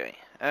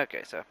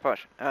okay, so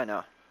push. Oh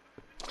no.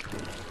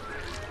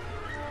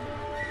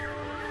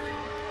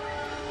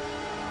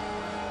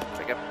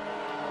 Pick up.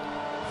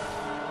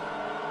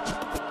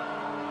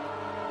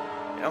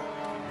 Yep.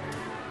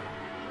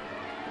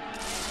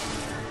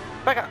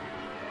 Back up.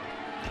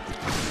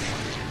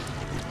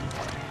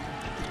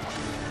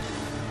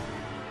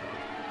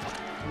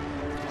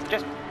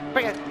 Just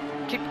bring it.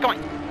 Keep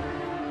going.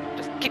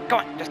 Just keep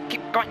going. Just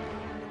keep going.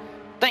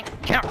 Thing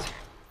counts.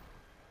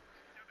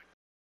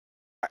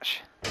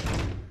 Gosh.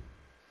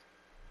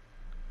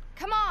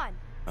 Come on.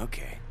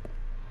 Okay.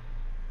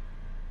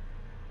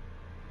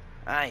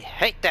 I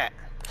hate that.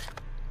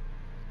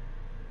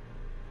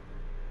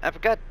 I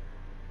forgot.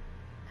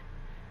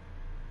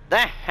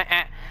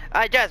 That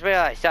I just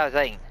realized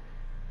something.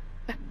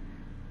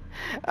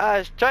 I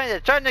was trying to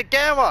turn the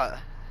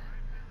camera.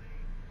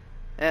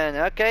 And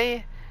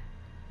okay.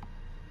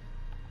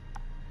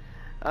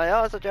 I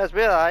also just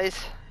realized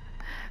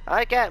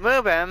I can't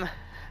move him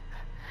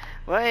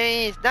when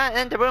he's not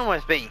in the room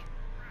with me.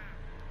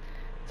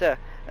 So,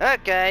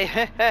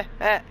 okay.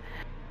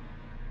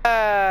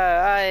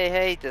 I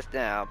hate this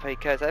now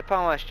because I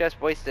pretty much just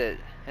wasted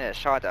a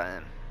shot on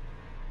him.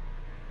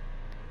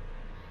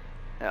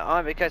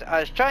 Only because I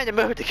was trying to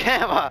move the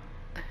camera.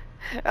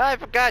 I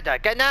forgot I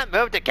cannot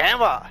move the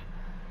camera.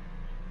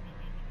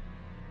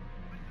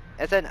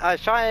 And then I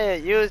was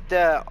trying to use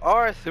the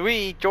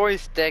R3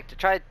 joystick to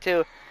try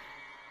to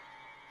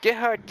get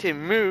her to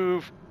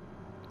move.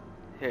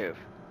 Here.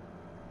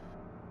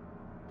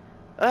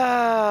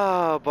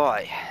 Oh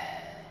boy.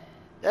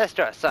 This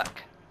does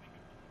suck.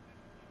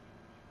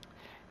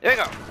 Here we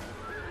go.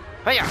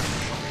 Hiya.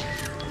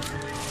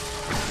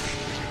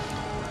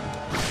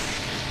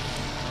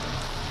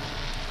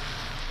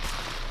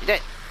 You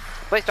did.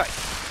 Please start.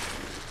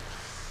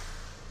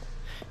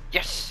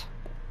 Yes.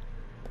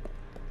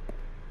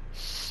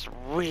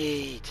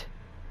 Sweet.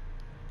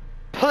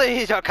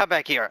 Please don't come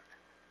back here.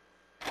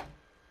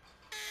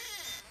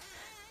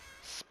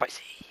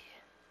 Spicy.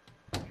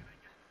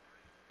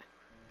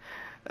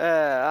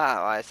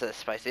 I said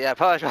spicy. I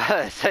apologize.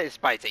 I said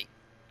spicy.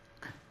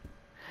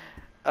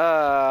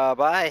 But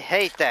I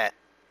hate that.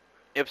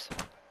 Oops.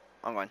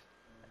 Wrong one.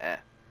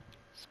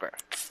 Square.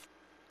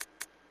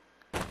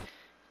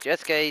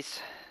 Just case.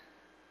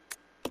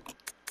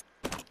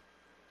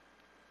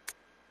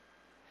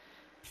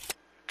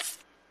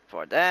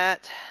 For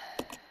that,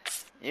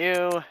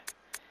 you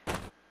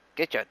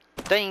get your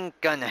dang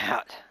gun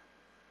out.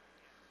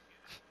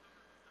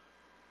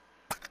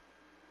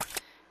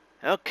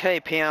 Okay,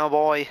 piano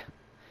boy,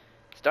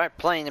 start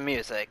playing the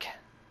music.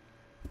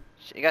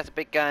 She got a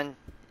big gun,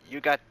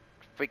 you got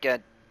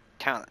freaking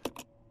talent.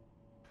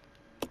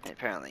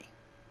 Apparently.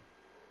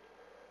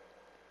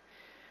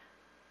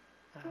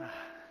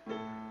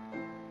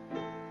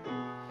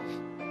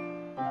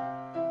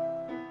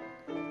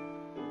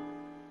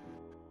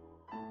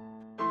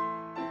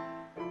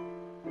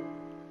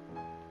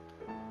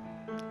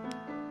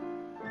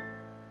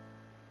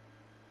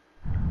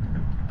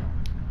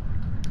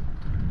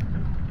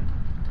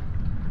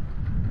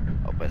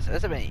 Open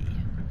sesame.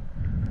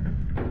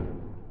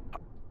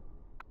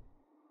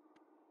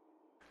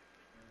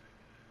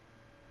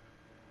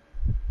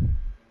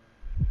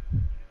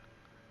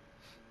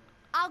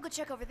 I'll go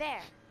check over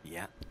there.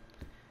 Yeah.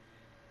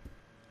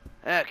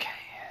 Okay.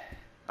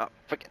 Oh,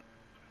 freaking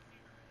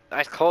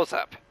nice close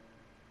up.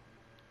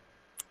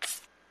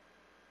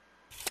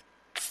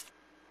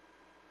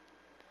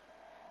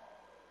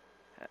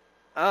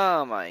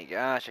 Oh my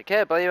gosh, I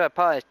can't believe I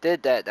probably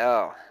did that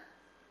though.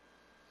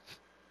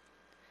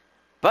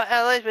 But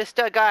at least we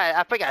still got it.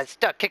 I think I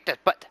still kicked his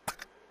butt.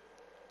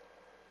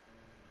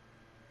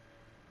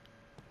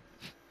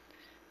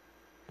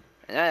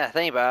 Another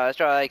thing about it, I was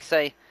trying to like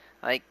say,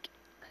 like,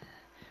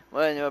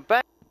 when you're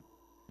back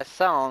a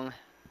song,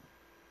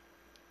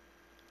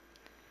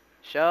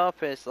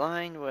 Shelf is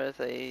lined with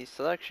a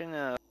selection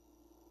of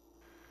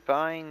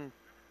fine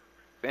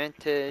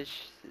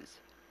vintage.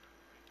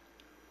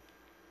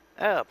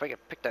 Oh, freaking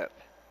picked up.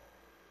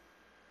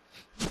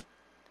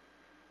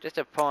 Just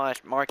a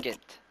polished market.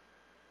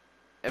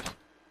 Oops.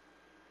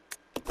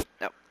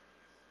 No.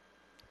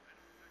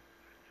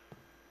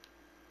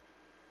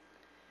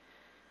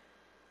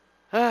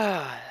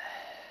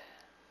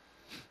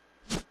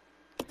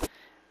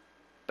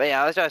 But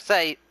yeah, I was gonna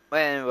say,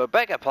 when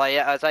Rebecca played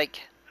it, I was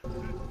like,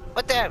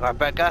 what the heck,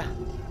 Rebecca?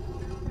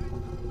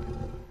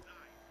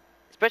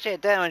 Especially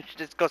then when she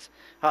just goes,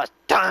 oh,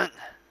 done!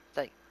 It's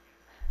like,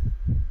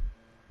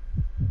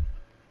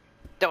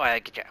 don't worry, I'll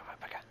get you out,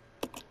 Rebecca.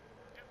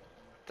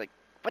 It's like,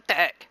 what the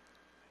heck?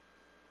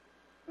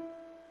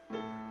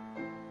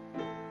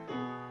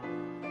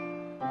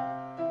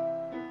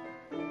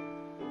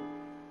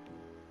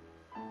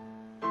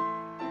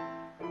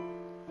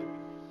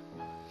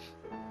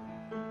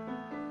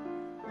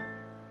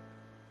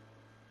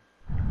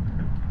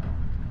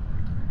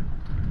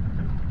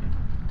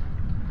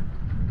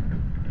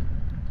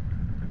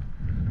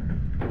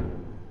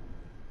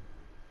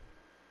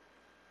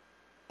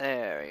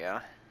 There we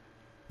go.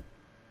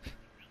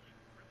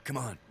 Come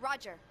on.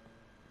 Roger.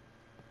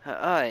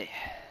 Aye.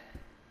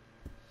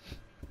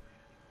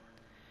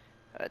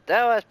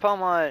 That was pretty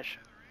much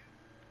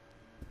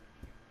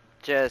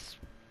just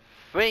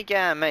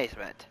freaking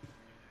amazement.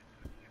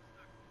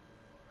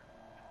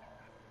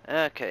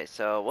 Okay,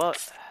 so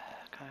what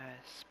kind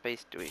of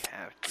space do we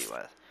have to deal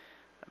with?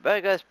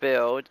 Rebecca's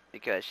build,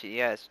 because she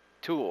has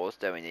tools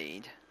that we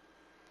need.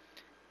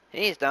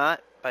 He's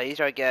not, but he's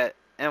trying to get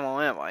ammo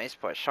anyways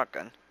for a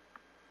shotgun.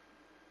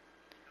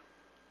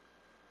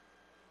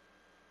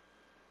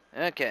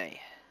 Okay.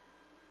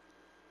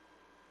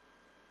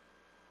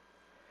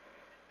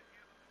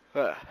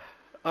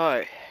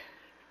 Alright.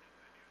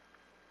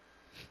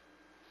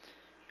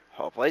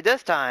 Hopefully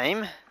this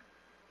time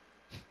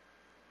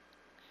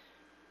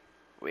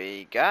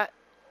we got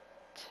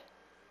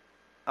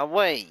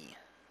away.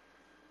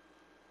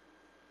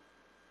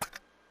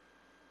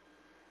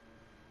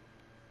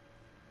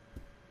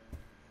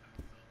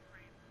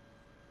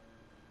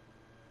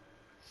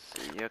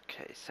 See,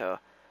 okay, so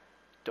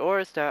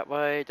doors that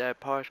way, that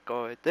part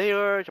go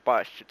there, the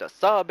part shoot the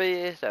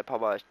zombies, that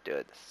part do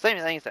the same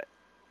things that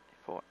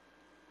before.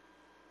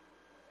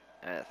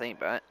 Think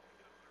about it.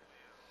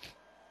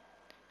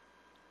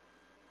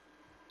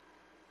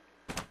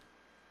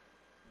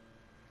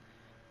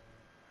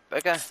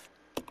 Becca,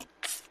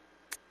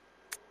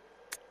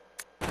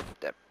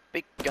 put that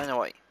big gun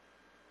away.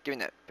 Give me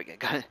that big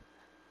gun.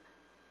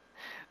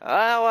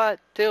 I don't want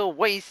to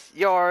waste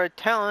your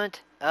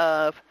talent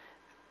of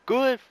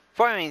good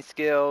firing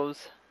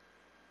skills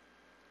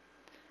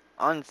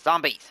on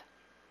zombies.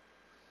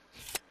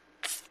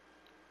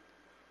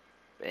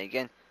 But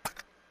again,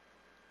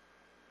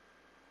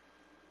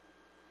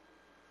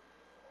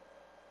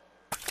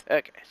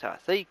 Okay, so I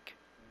think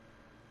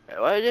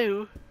what I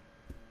do.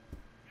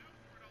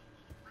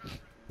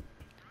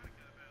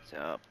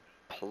 So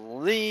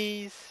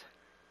please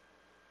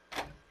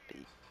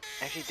be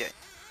actually do it.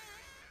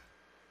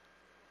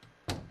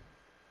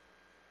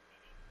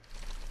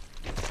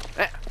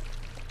 Ah.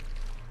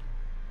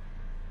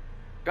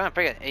 Go on,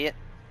 forget it, idiot.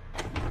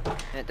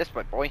 Yeah, this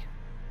way, boy.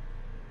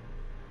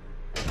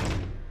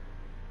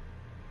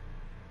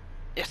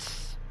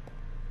 Yes.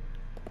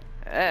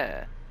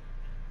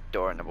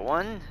 Door number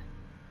 1.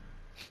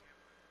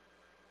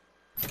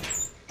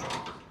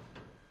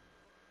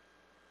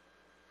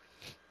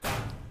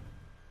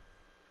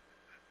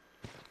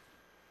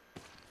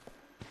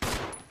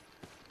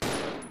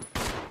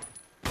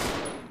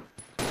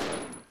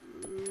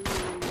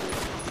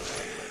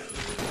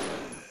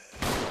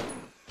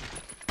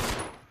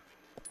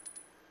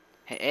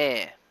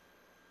 Hey.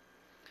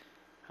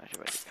 How much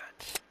what you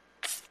got?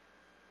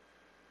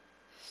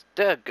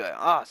 Still good.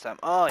 Awesome.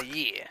 Oh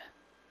yeah.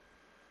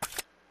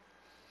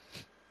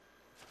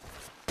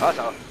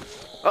 Awesome.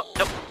 Oh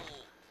no.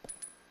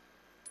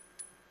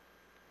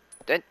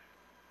 Then.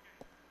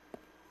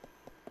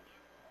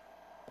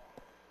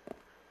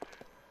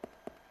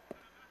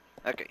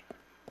 Okay.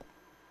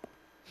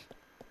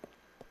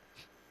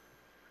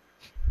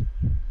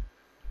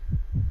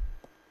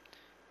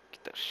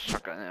 Get the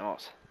shotgun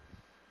animals.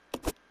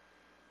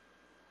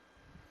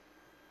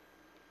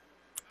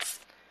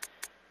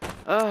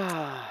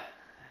 Ah.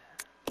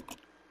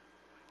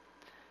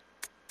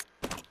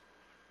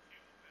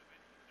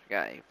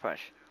 Got you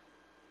push.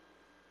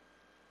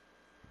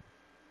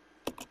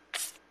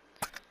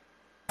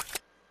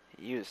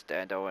 Used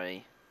that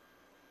already.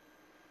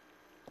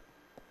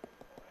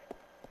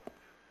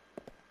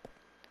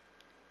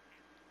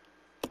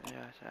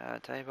 There's a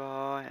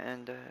table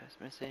and it's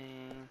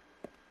missing.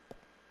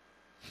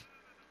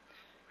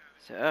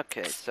 So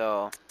okay,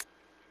 so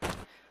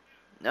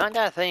not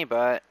that thing,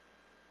 but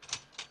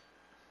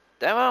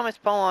that moment's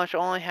polish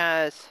only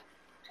has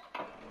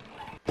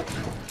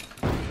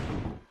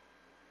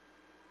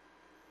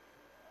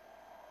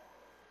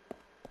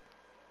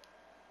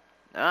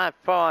not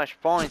polish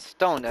falling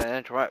stone that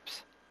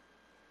interrupts.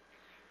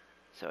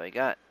 So we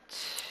got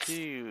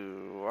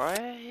 2,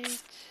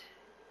 right?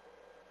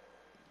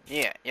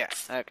 Yeah,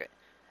 okay.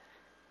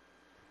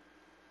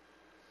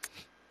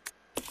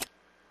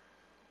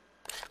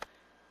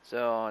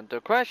 So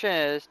the question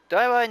is, do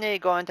I really need to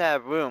go into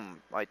that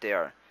room right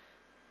there?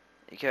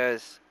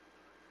 Because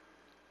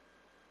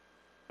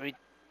we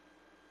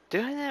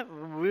didn't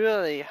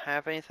really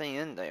have anything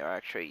in there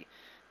actually.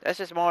 That's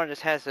just more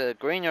just has the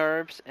green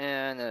herbs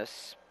and a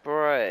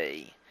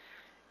spray.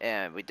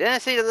 And we didn't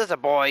see the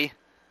lizard boy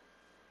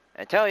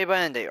until he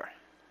went in there.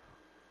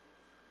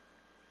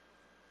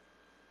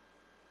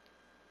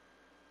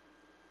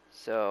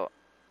 So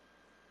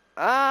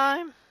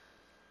I'm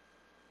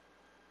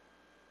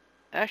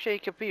actually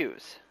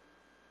confused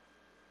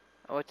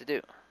on what to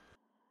do.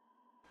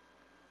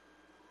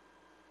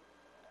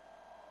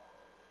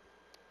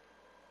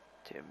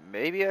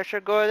 Maybe I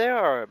should go there,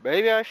 or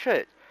maybe I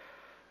should.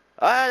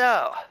 I don't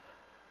know.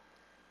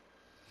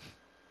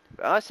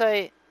 But I'll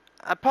say,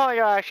 I'm probably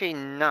actually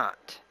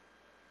not.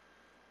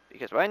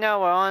 Because right now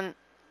we're on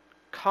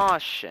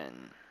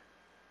caution.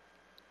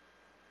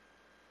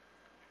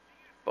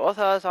 Both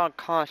of us on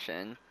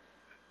caution.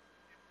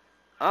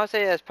 I'll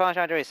say it's probably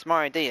not a very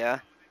smart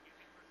idea.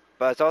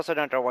 But it's also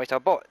not a waste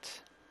of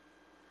bullets.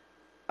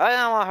 I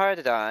don't want her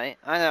to die.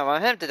 I don't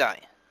want him to die.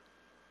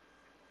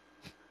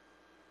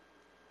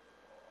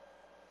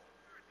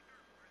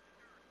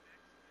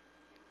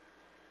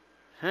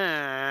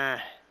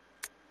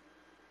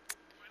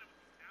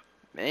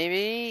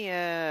 Maybe,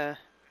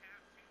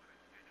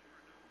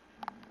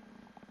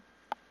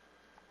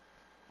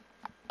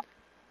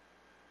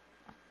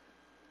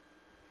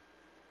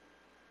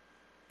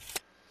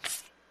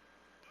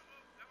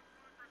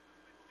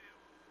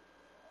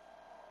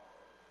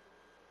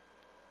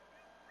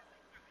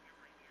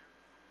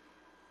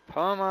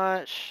 how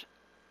much?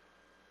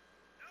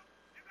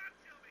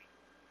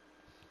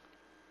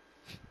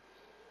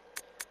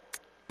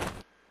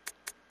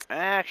 I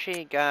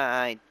actually got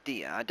an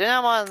idea. I do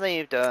not want to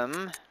leave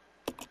them.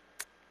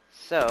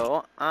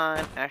 So,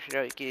 I'm actually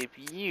going to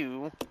give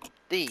you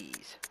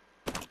these.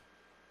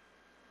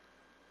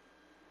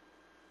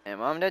 And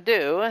what I'm going to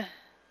do...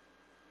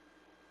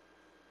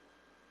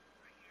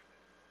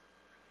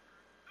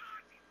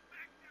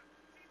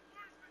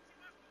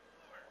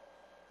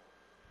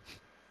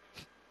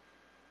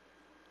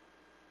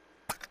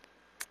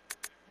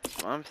 That's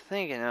what I'm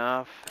thinking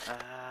of.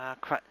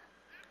 Crap.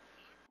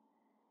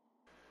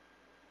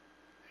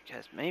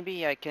 Because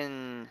maybe I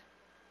can...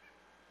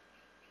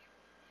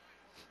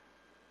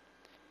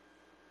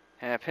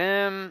 have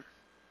him...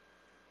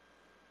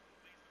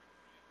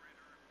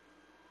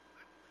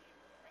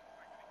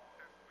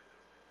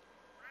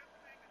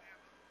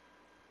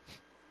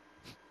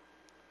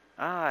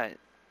 I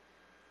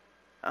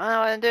don't know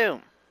what to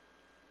do.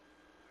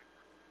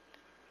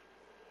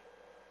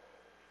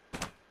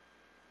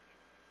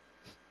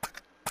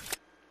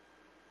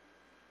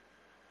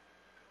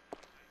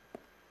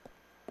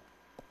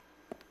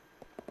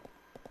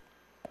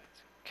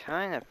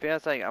 kind of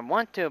feels like I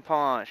want to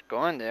polish.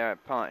 Go in there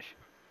and polish.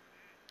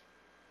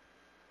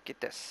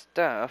 Get the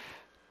stuff.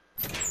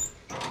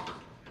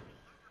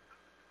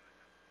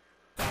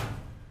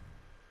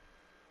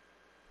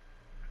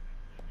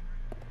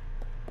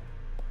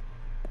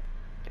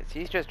 Cause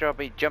he's just gonna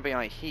be jumping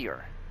on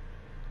here.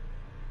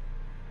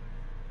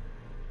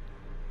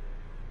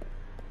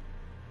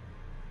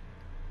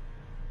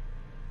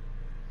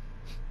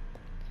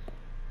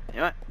 You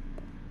know what?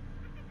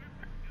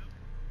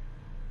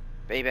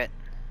 Baby.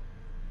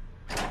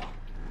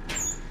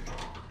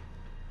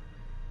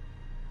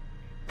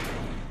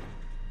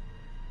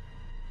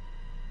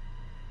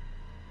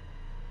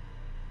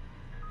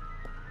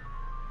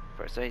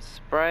 First aid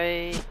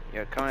spray.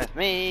 You're coming with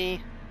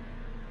me.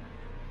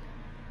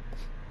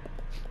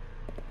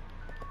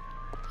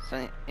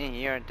 Something in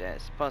here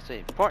that's supposed to be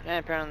important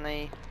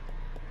apparently.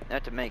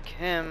 Not to make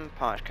him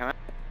polish come out.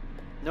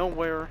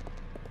 Nowhere.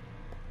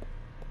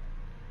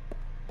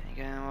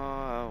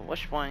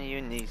 Which one of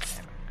you needs to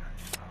have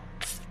a gun?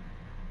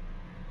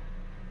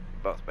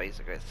 Both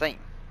basically the same.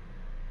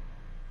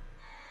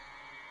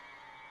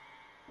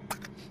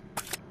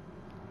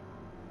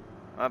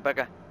 Oh,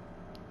 Becca.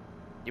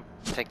 You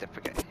take the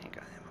freaking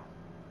handgun ammo.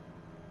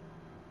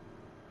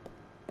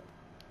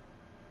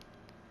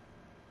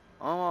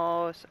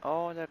 Almost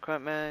all the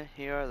equipment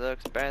here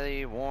looks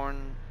badly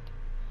worn.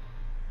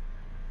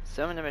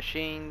 Some of the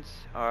machines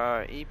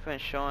are even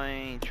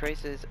showing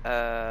traces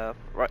of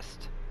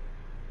rust.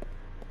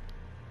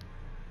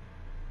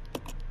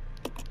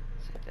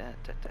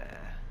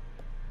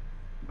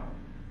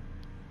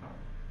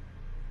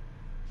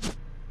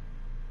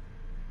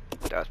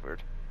 That's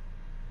weird.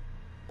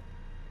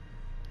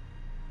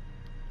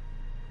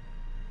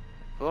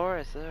 Floor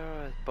is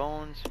there with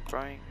bones,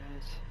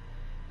 fragments.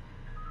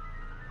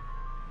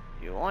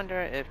 You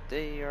wonder if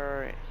they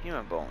are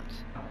human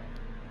bones.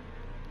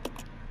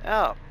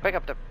 Oh, pick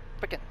up the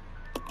frickin'.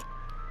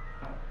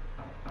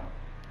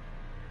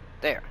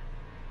 There.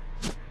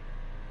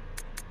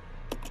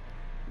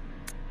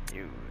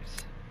 Use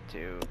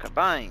to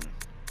combine.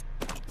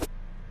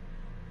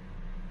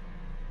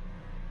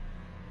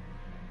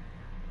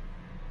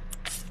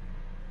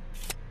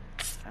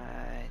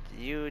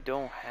 You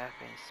don't have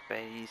any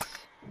space.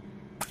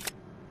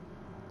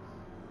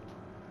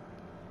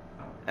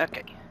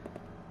 Okay.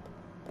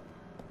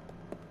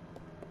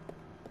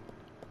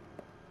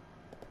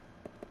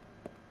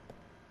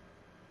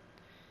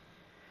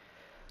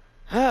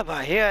 Oh,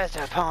 but here's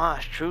the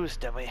polished truth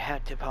that we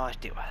have to polish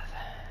deal with.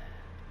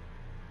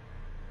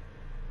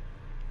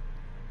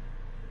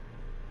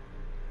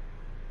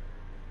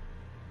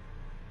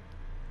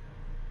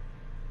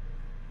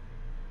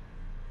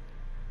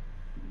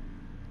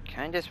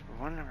 Can I just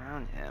run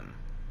around him?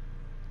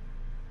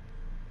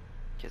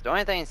 Because the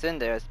only thing that's in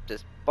there is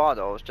just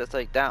bottles, just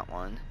like that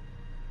one.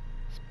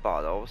 It's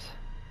bottles.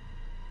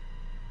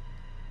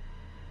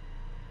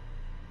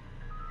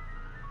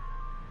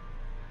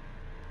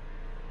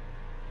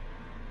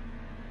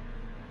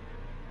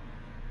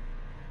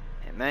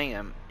 And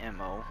magnum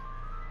ammo.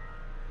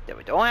 That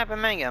we don't have a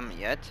magnum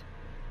yet.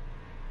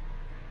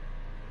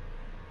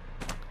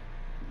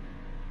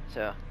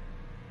 So,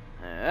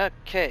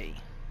 okay.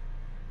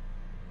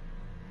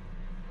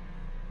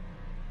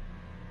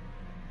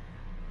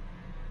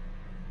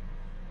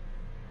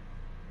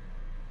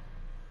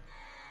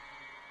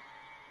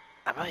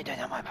 I really don't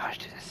know my part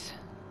to this.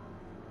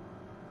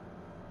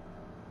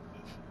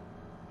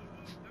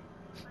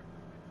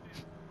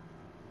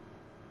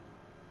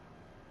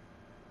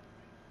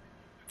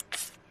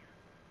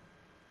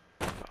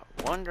 I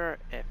wonder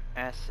if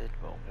acid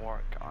will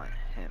work on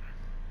him.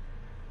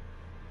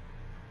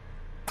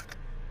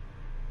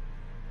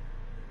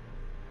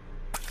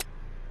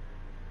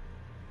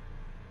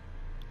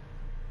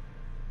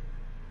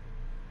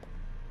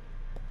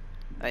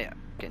 Oh yeah,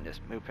 can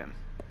just move him.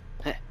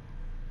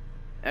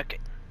 Okay.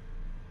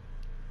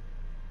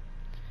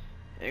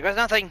 Here goes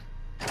nothing.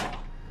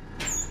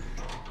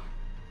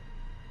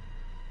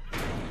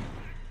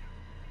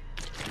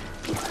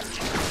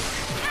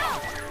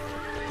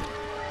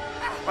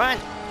 Run!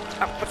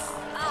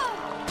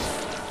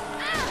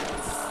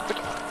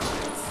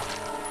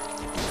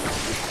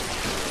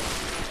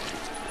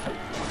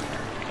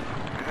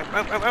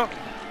 Oh.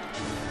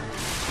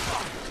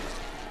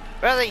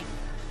 Really?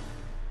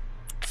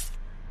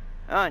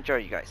 I'll enjoy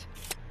you guys.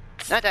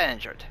 Not that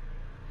injured.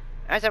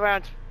 That's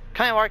around.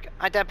 Kind of work.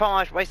 I didn't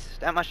much waste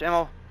that much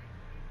ammo.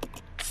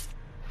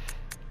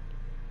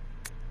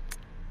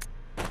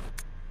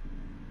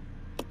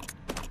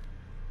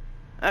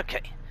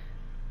 Okay.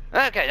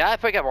 Okay, I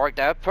think it worked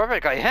out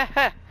perfectly.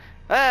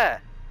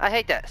 I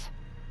hate this.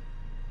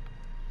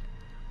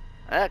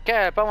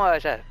 Okay, but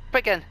was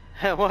freaking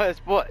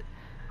was what?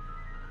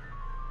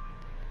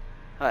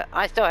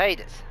 I still hate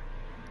this.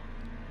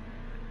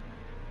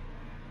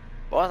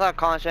 Both our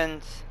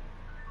cautions.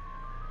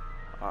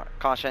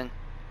 Caution.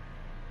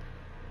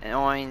 And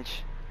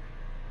orange.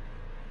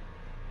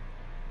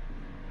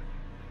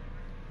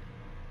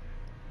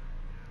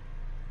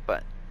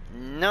 But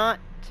not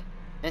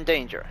in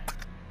danger.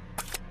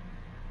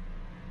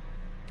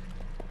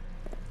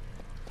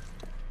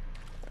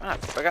 Come on,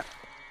 back up.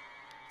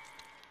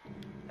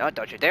 No,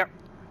 don't you dare.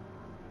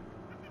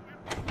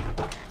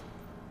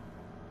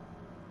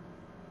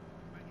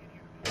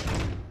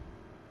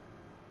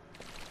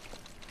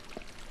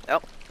 No,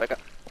 back up.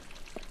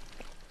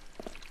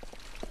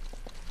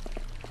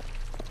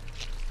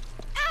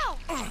 Ow!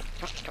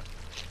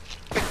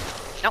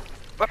 No,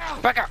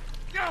 back up.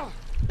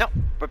 No,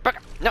 back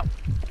up. No.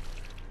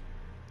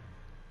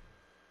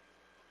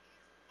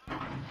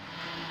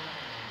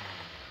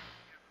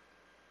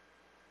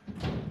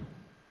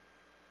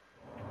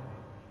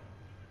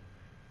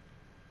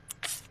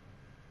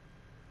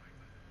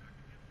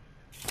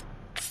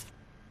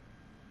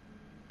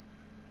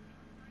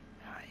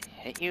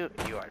 I hate you.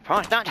 You are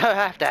promised not to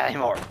have that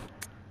anymore.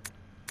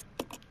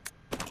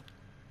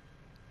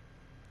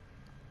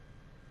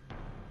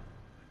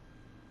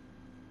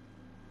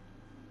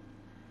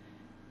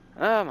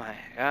 Oh my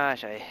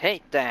gosh, I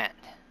hate that.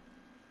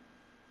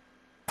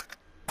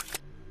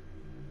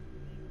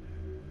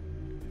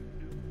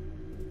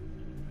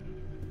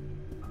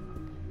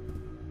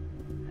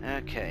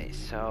 Okay,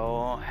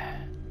 so...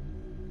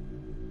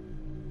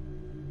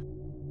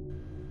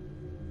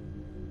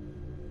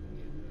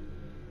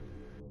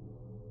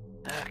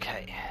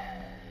 Okay.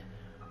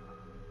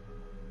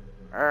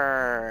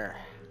 Err.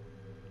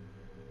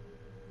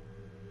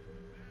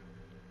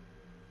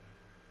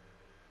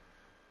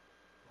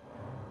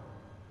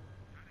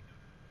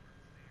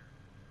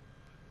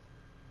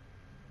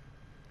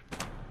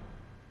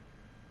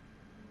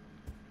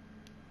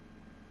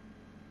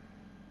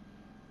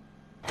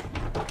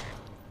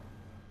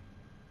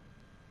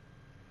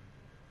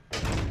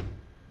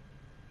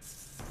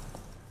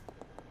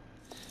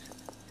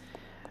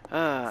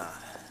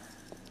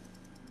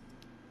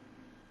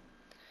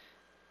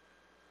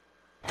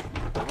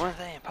 The one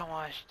thing Power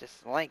Wash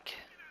just like...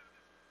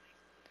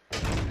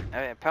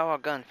 I mean, Power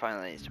Gun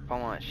finally is Power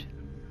Wash.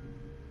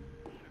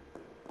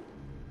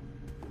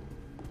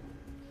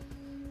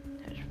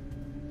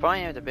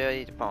 Finally have the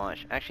ability to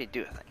polish, actually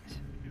do things.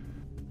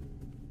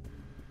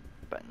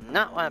 But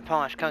not when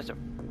polish comes to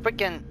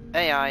freaking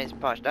AI's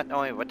polish, not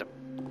knowing what the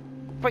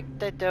frick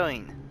they're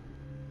doing.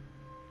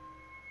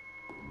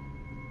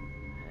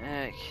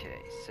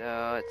 Okay,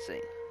 so let's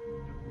see.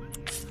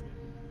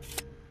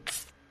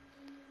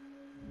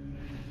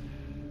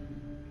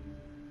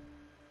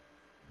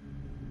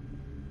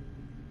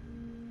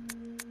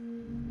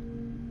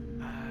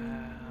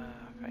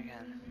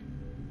 Friggin'.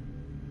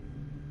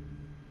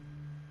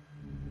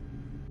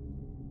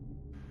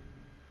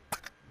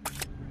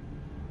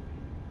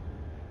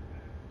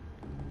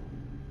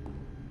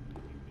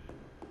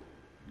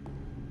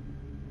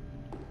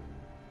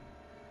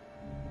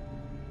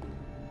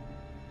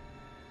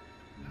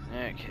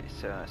 Okay,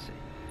 so let's see.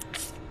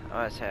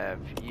 Let's have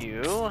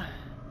you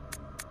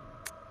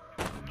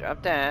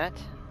drop that.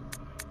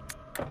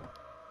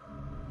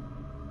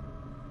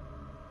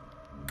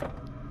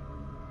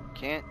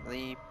 Can't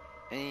leave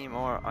any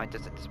more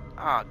items.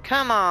 Oh,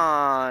 come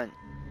on!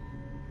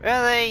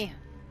 Really?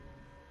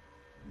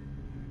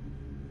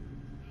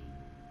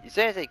 You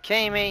seriously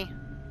kidding me?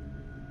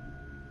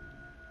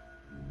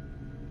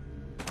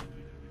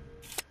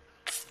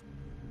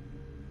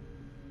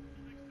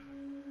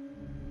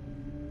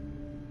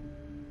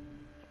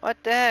 What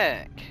the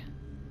heck?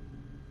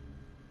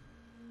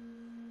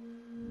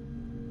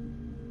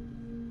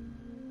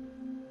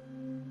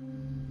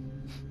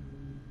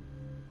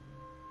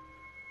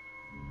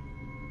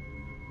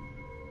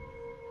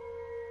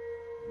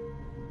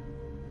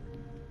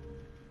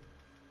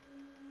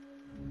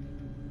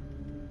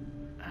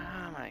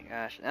 Oh my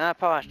gosh, now I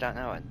probably don't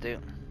know what to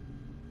do.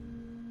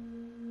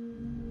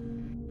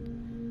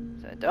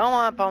 So I don't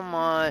want to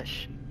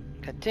much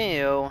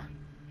continue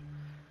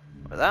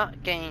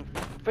without getting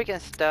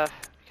freaking stuff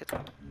because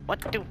I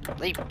want to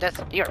leave this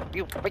here,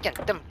 you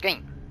freaking dumb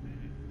game.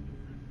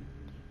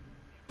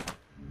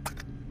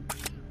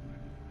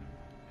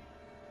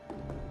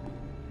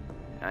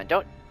 I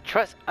don't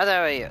trust other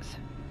areas.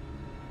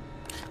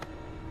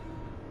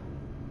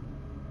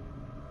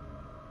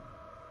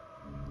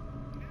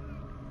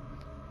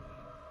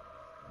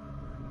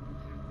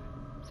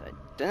 So I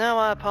don't know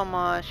why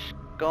Pomash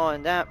go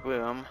in that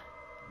room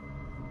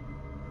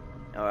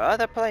or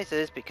other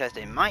places because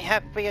they might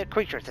have weird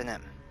creatures in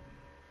them.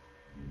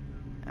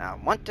 I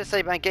want to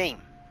save my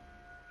game.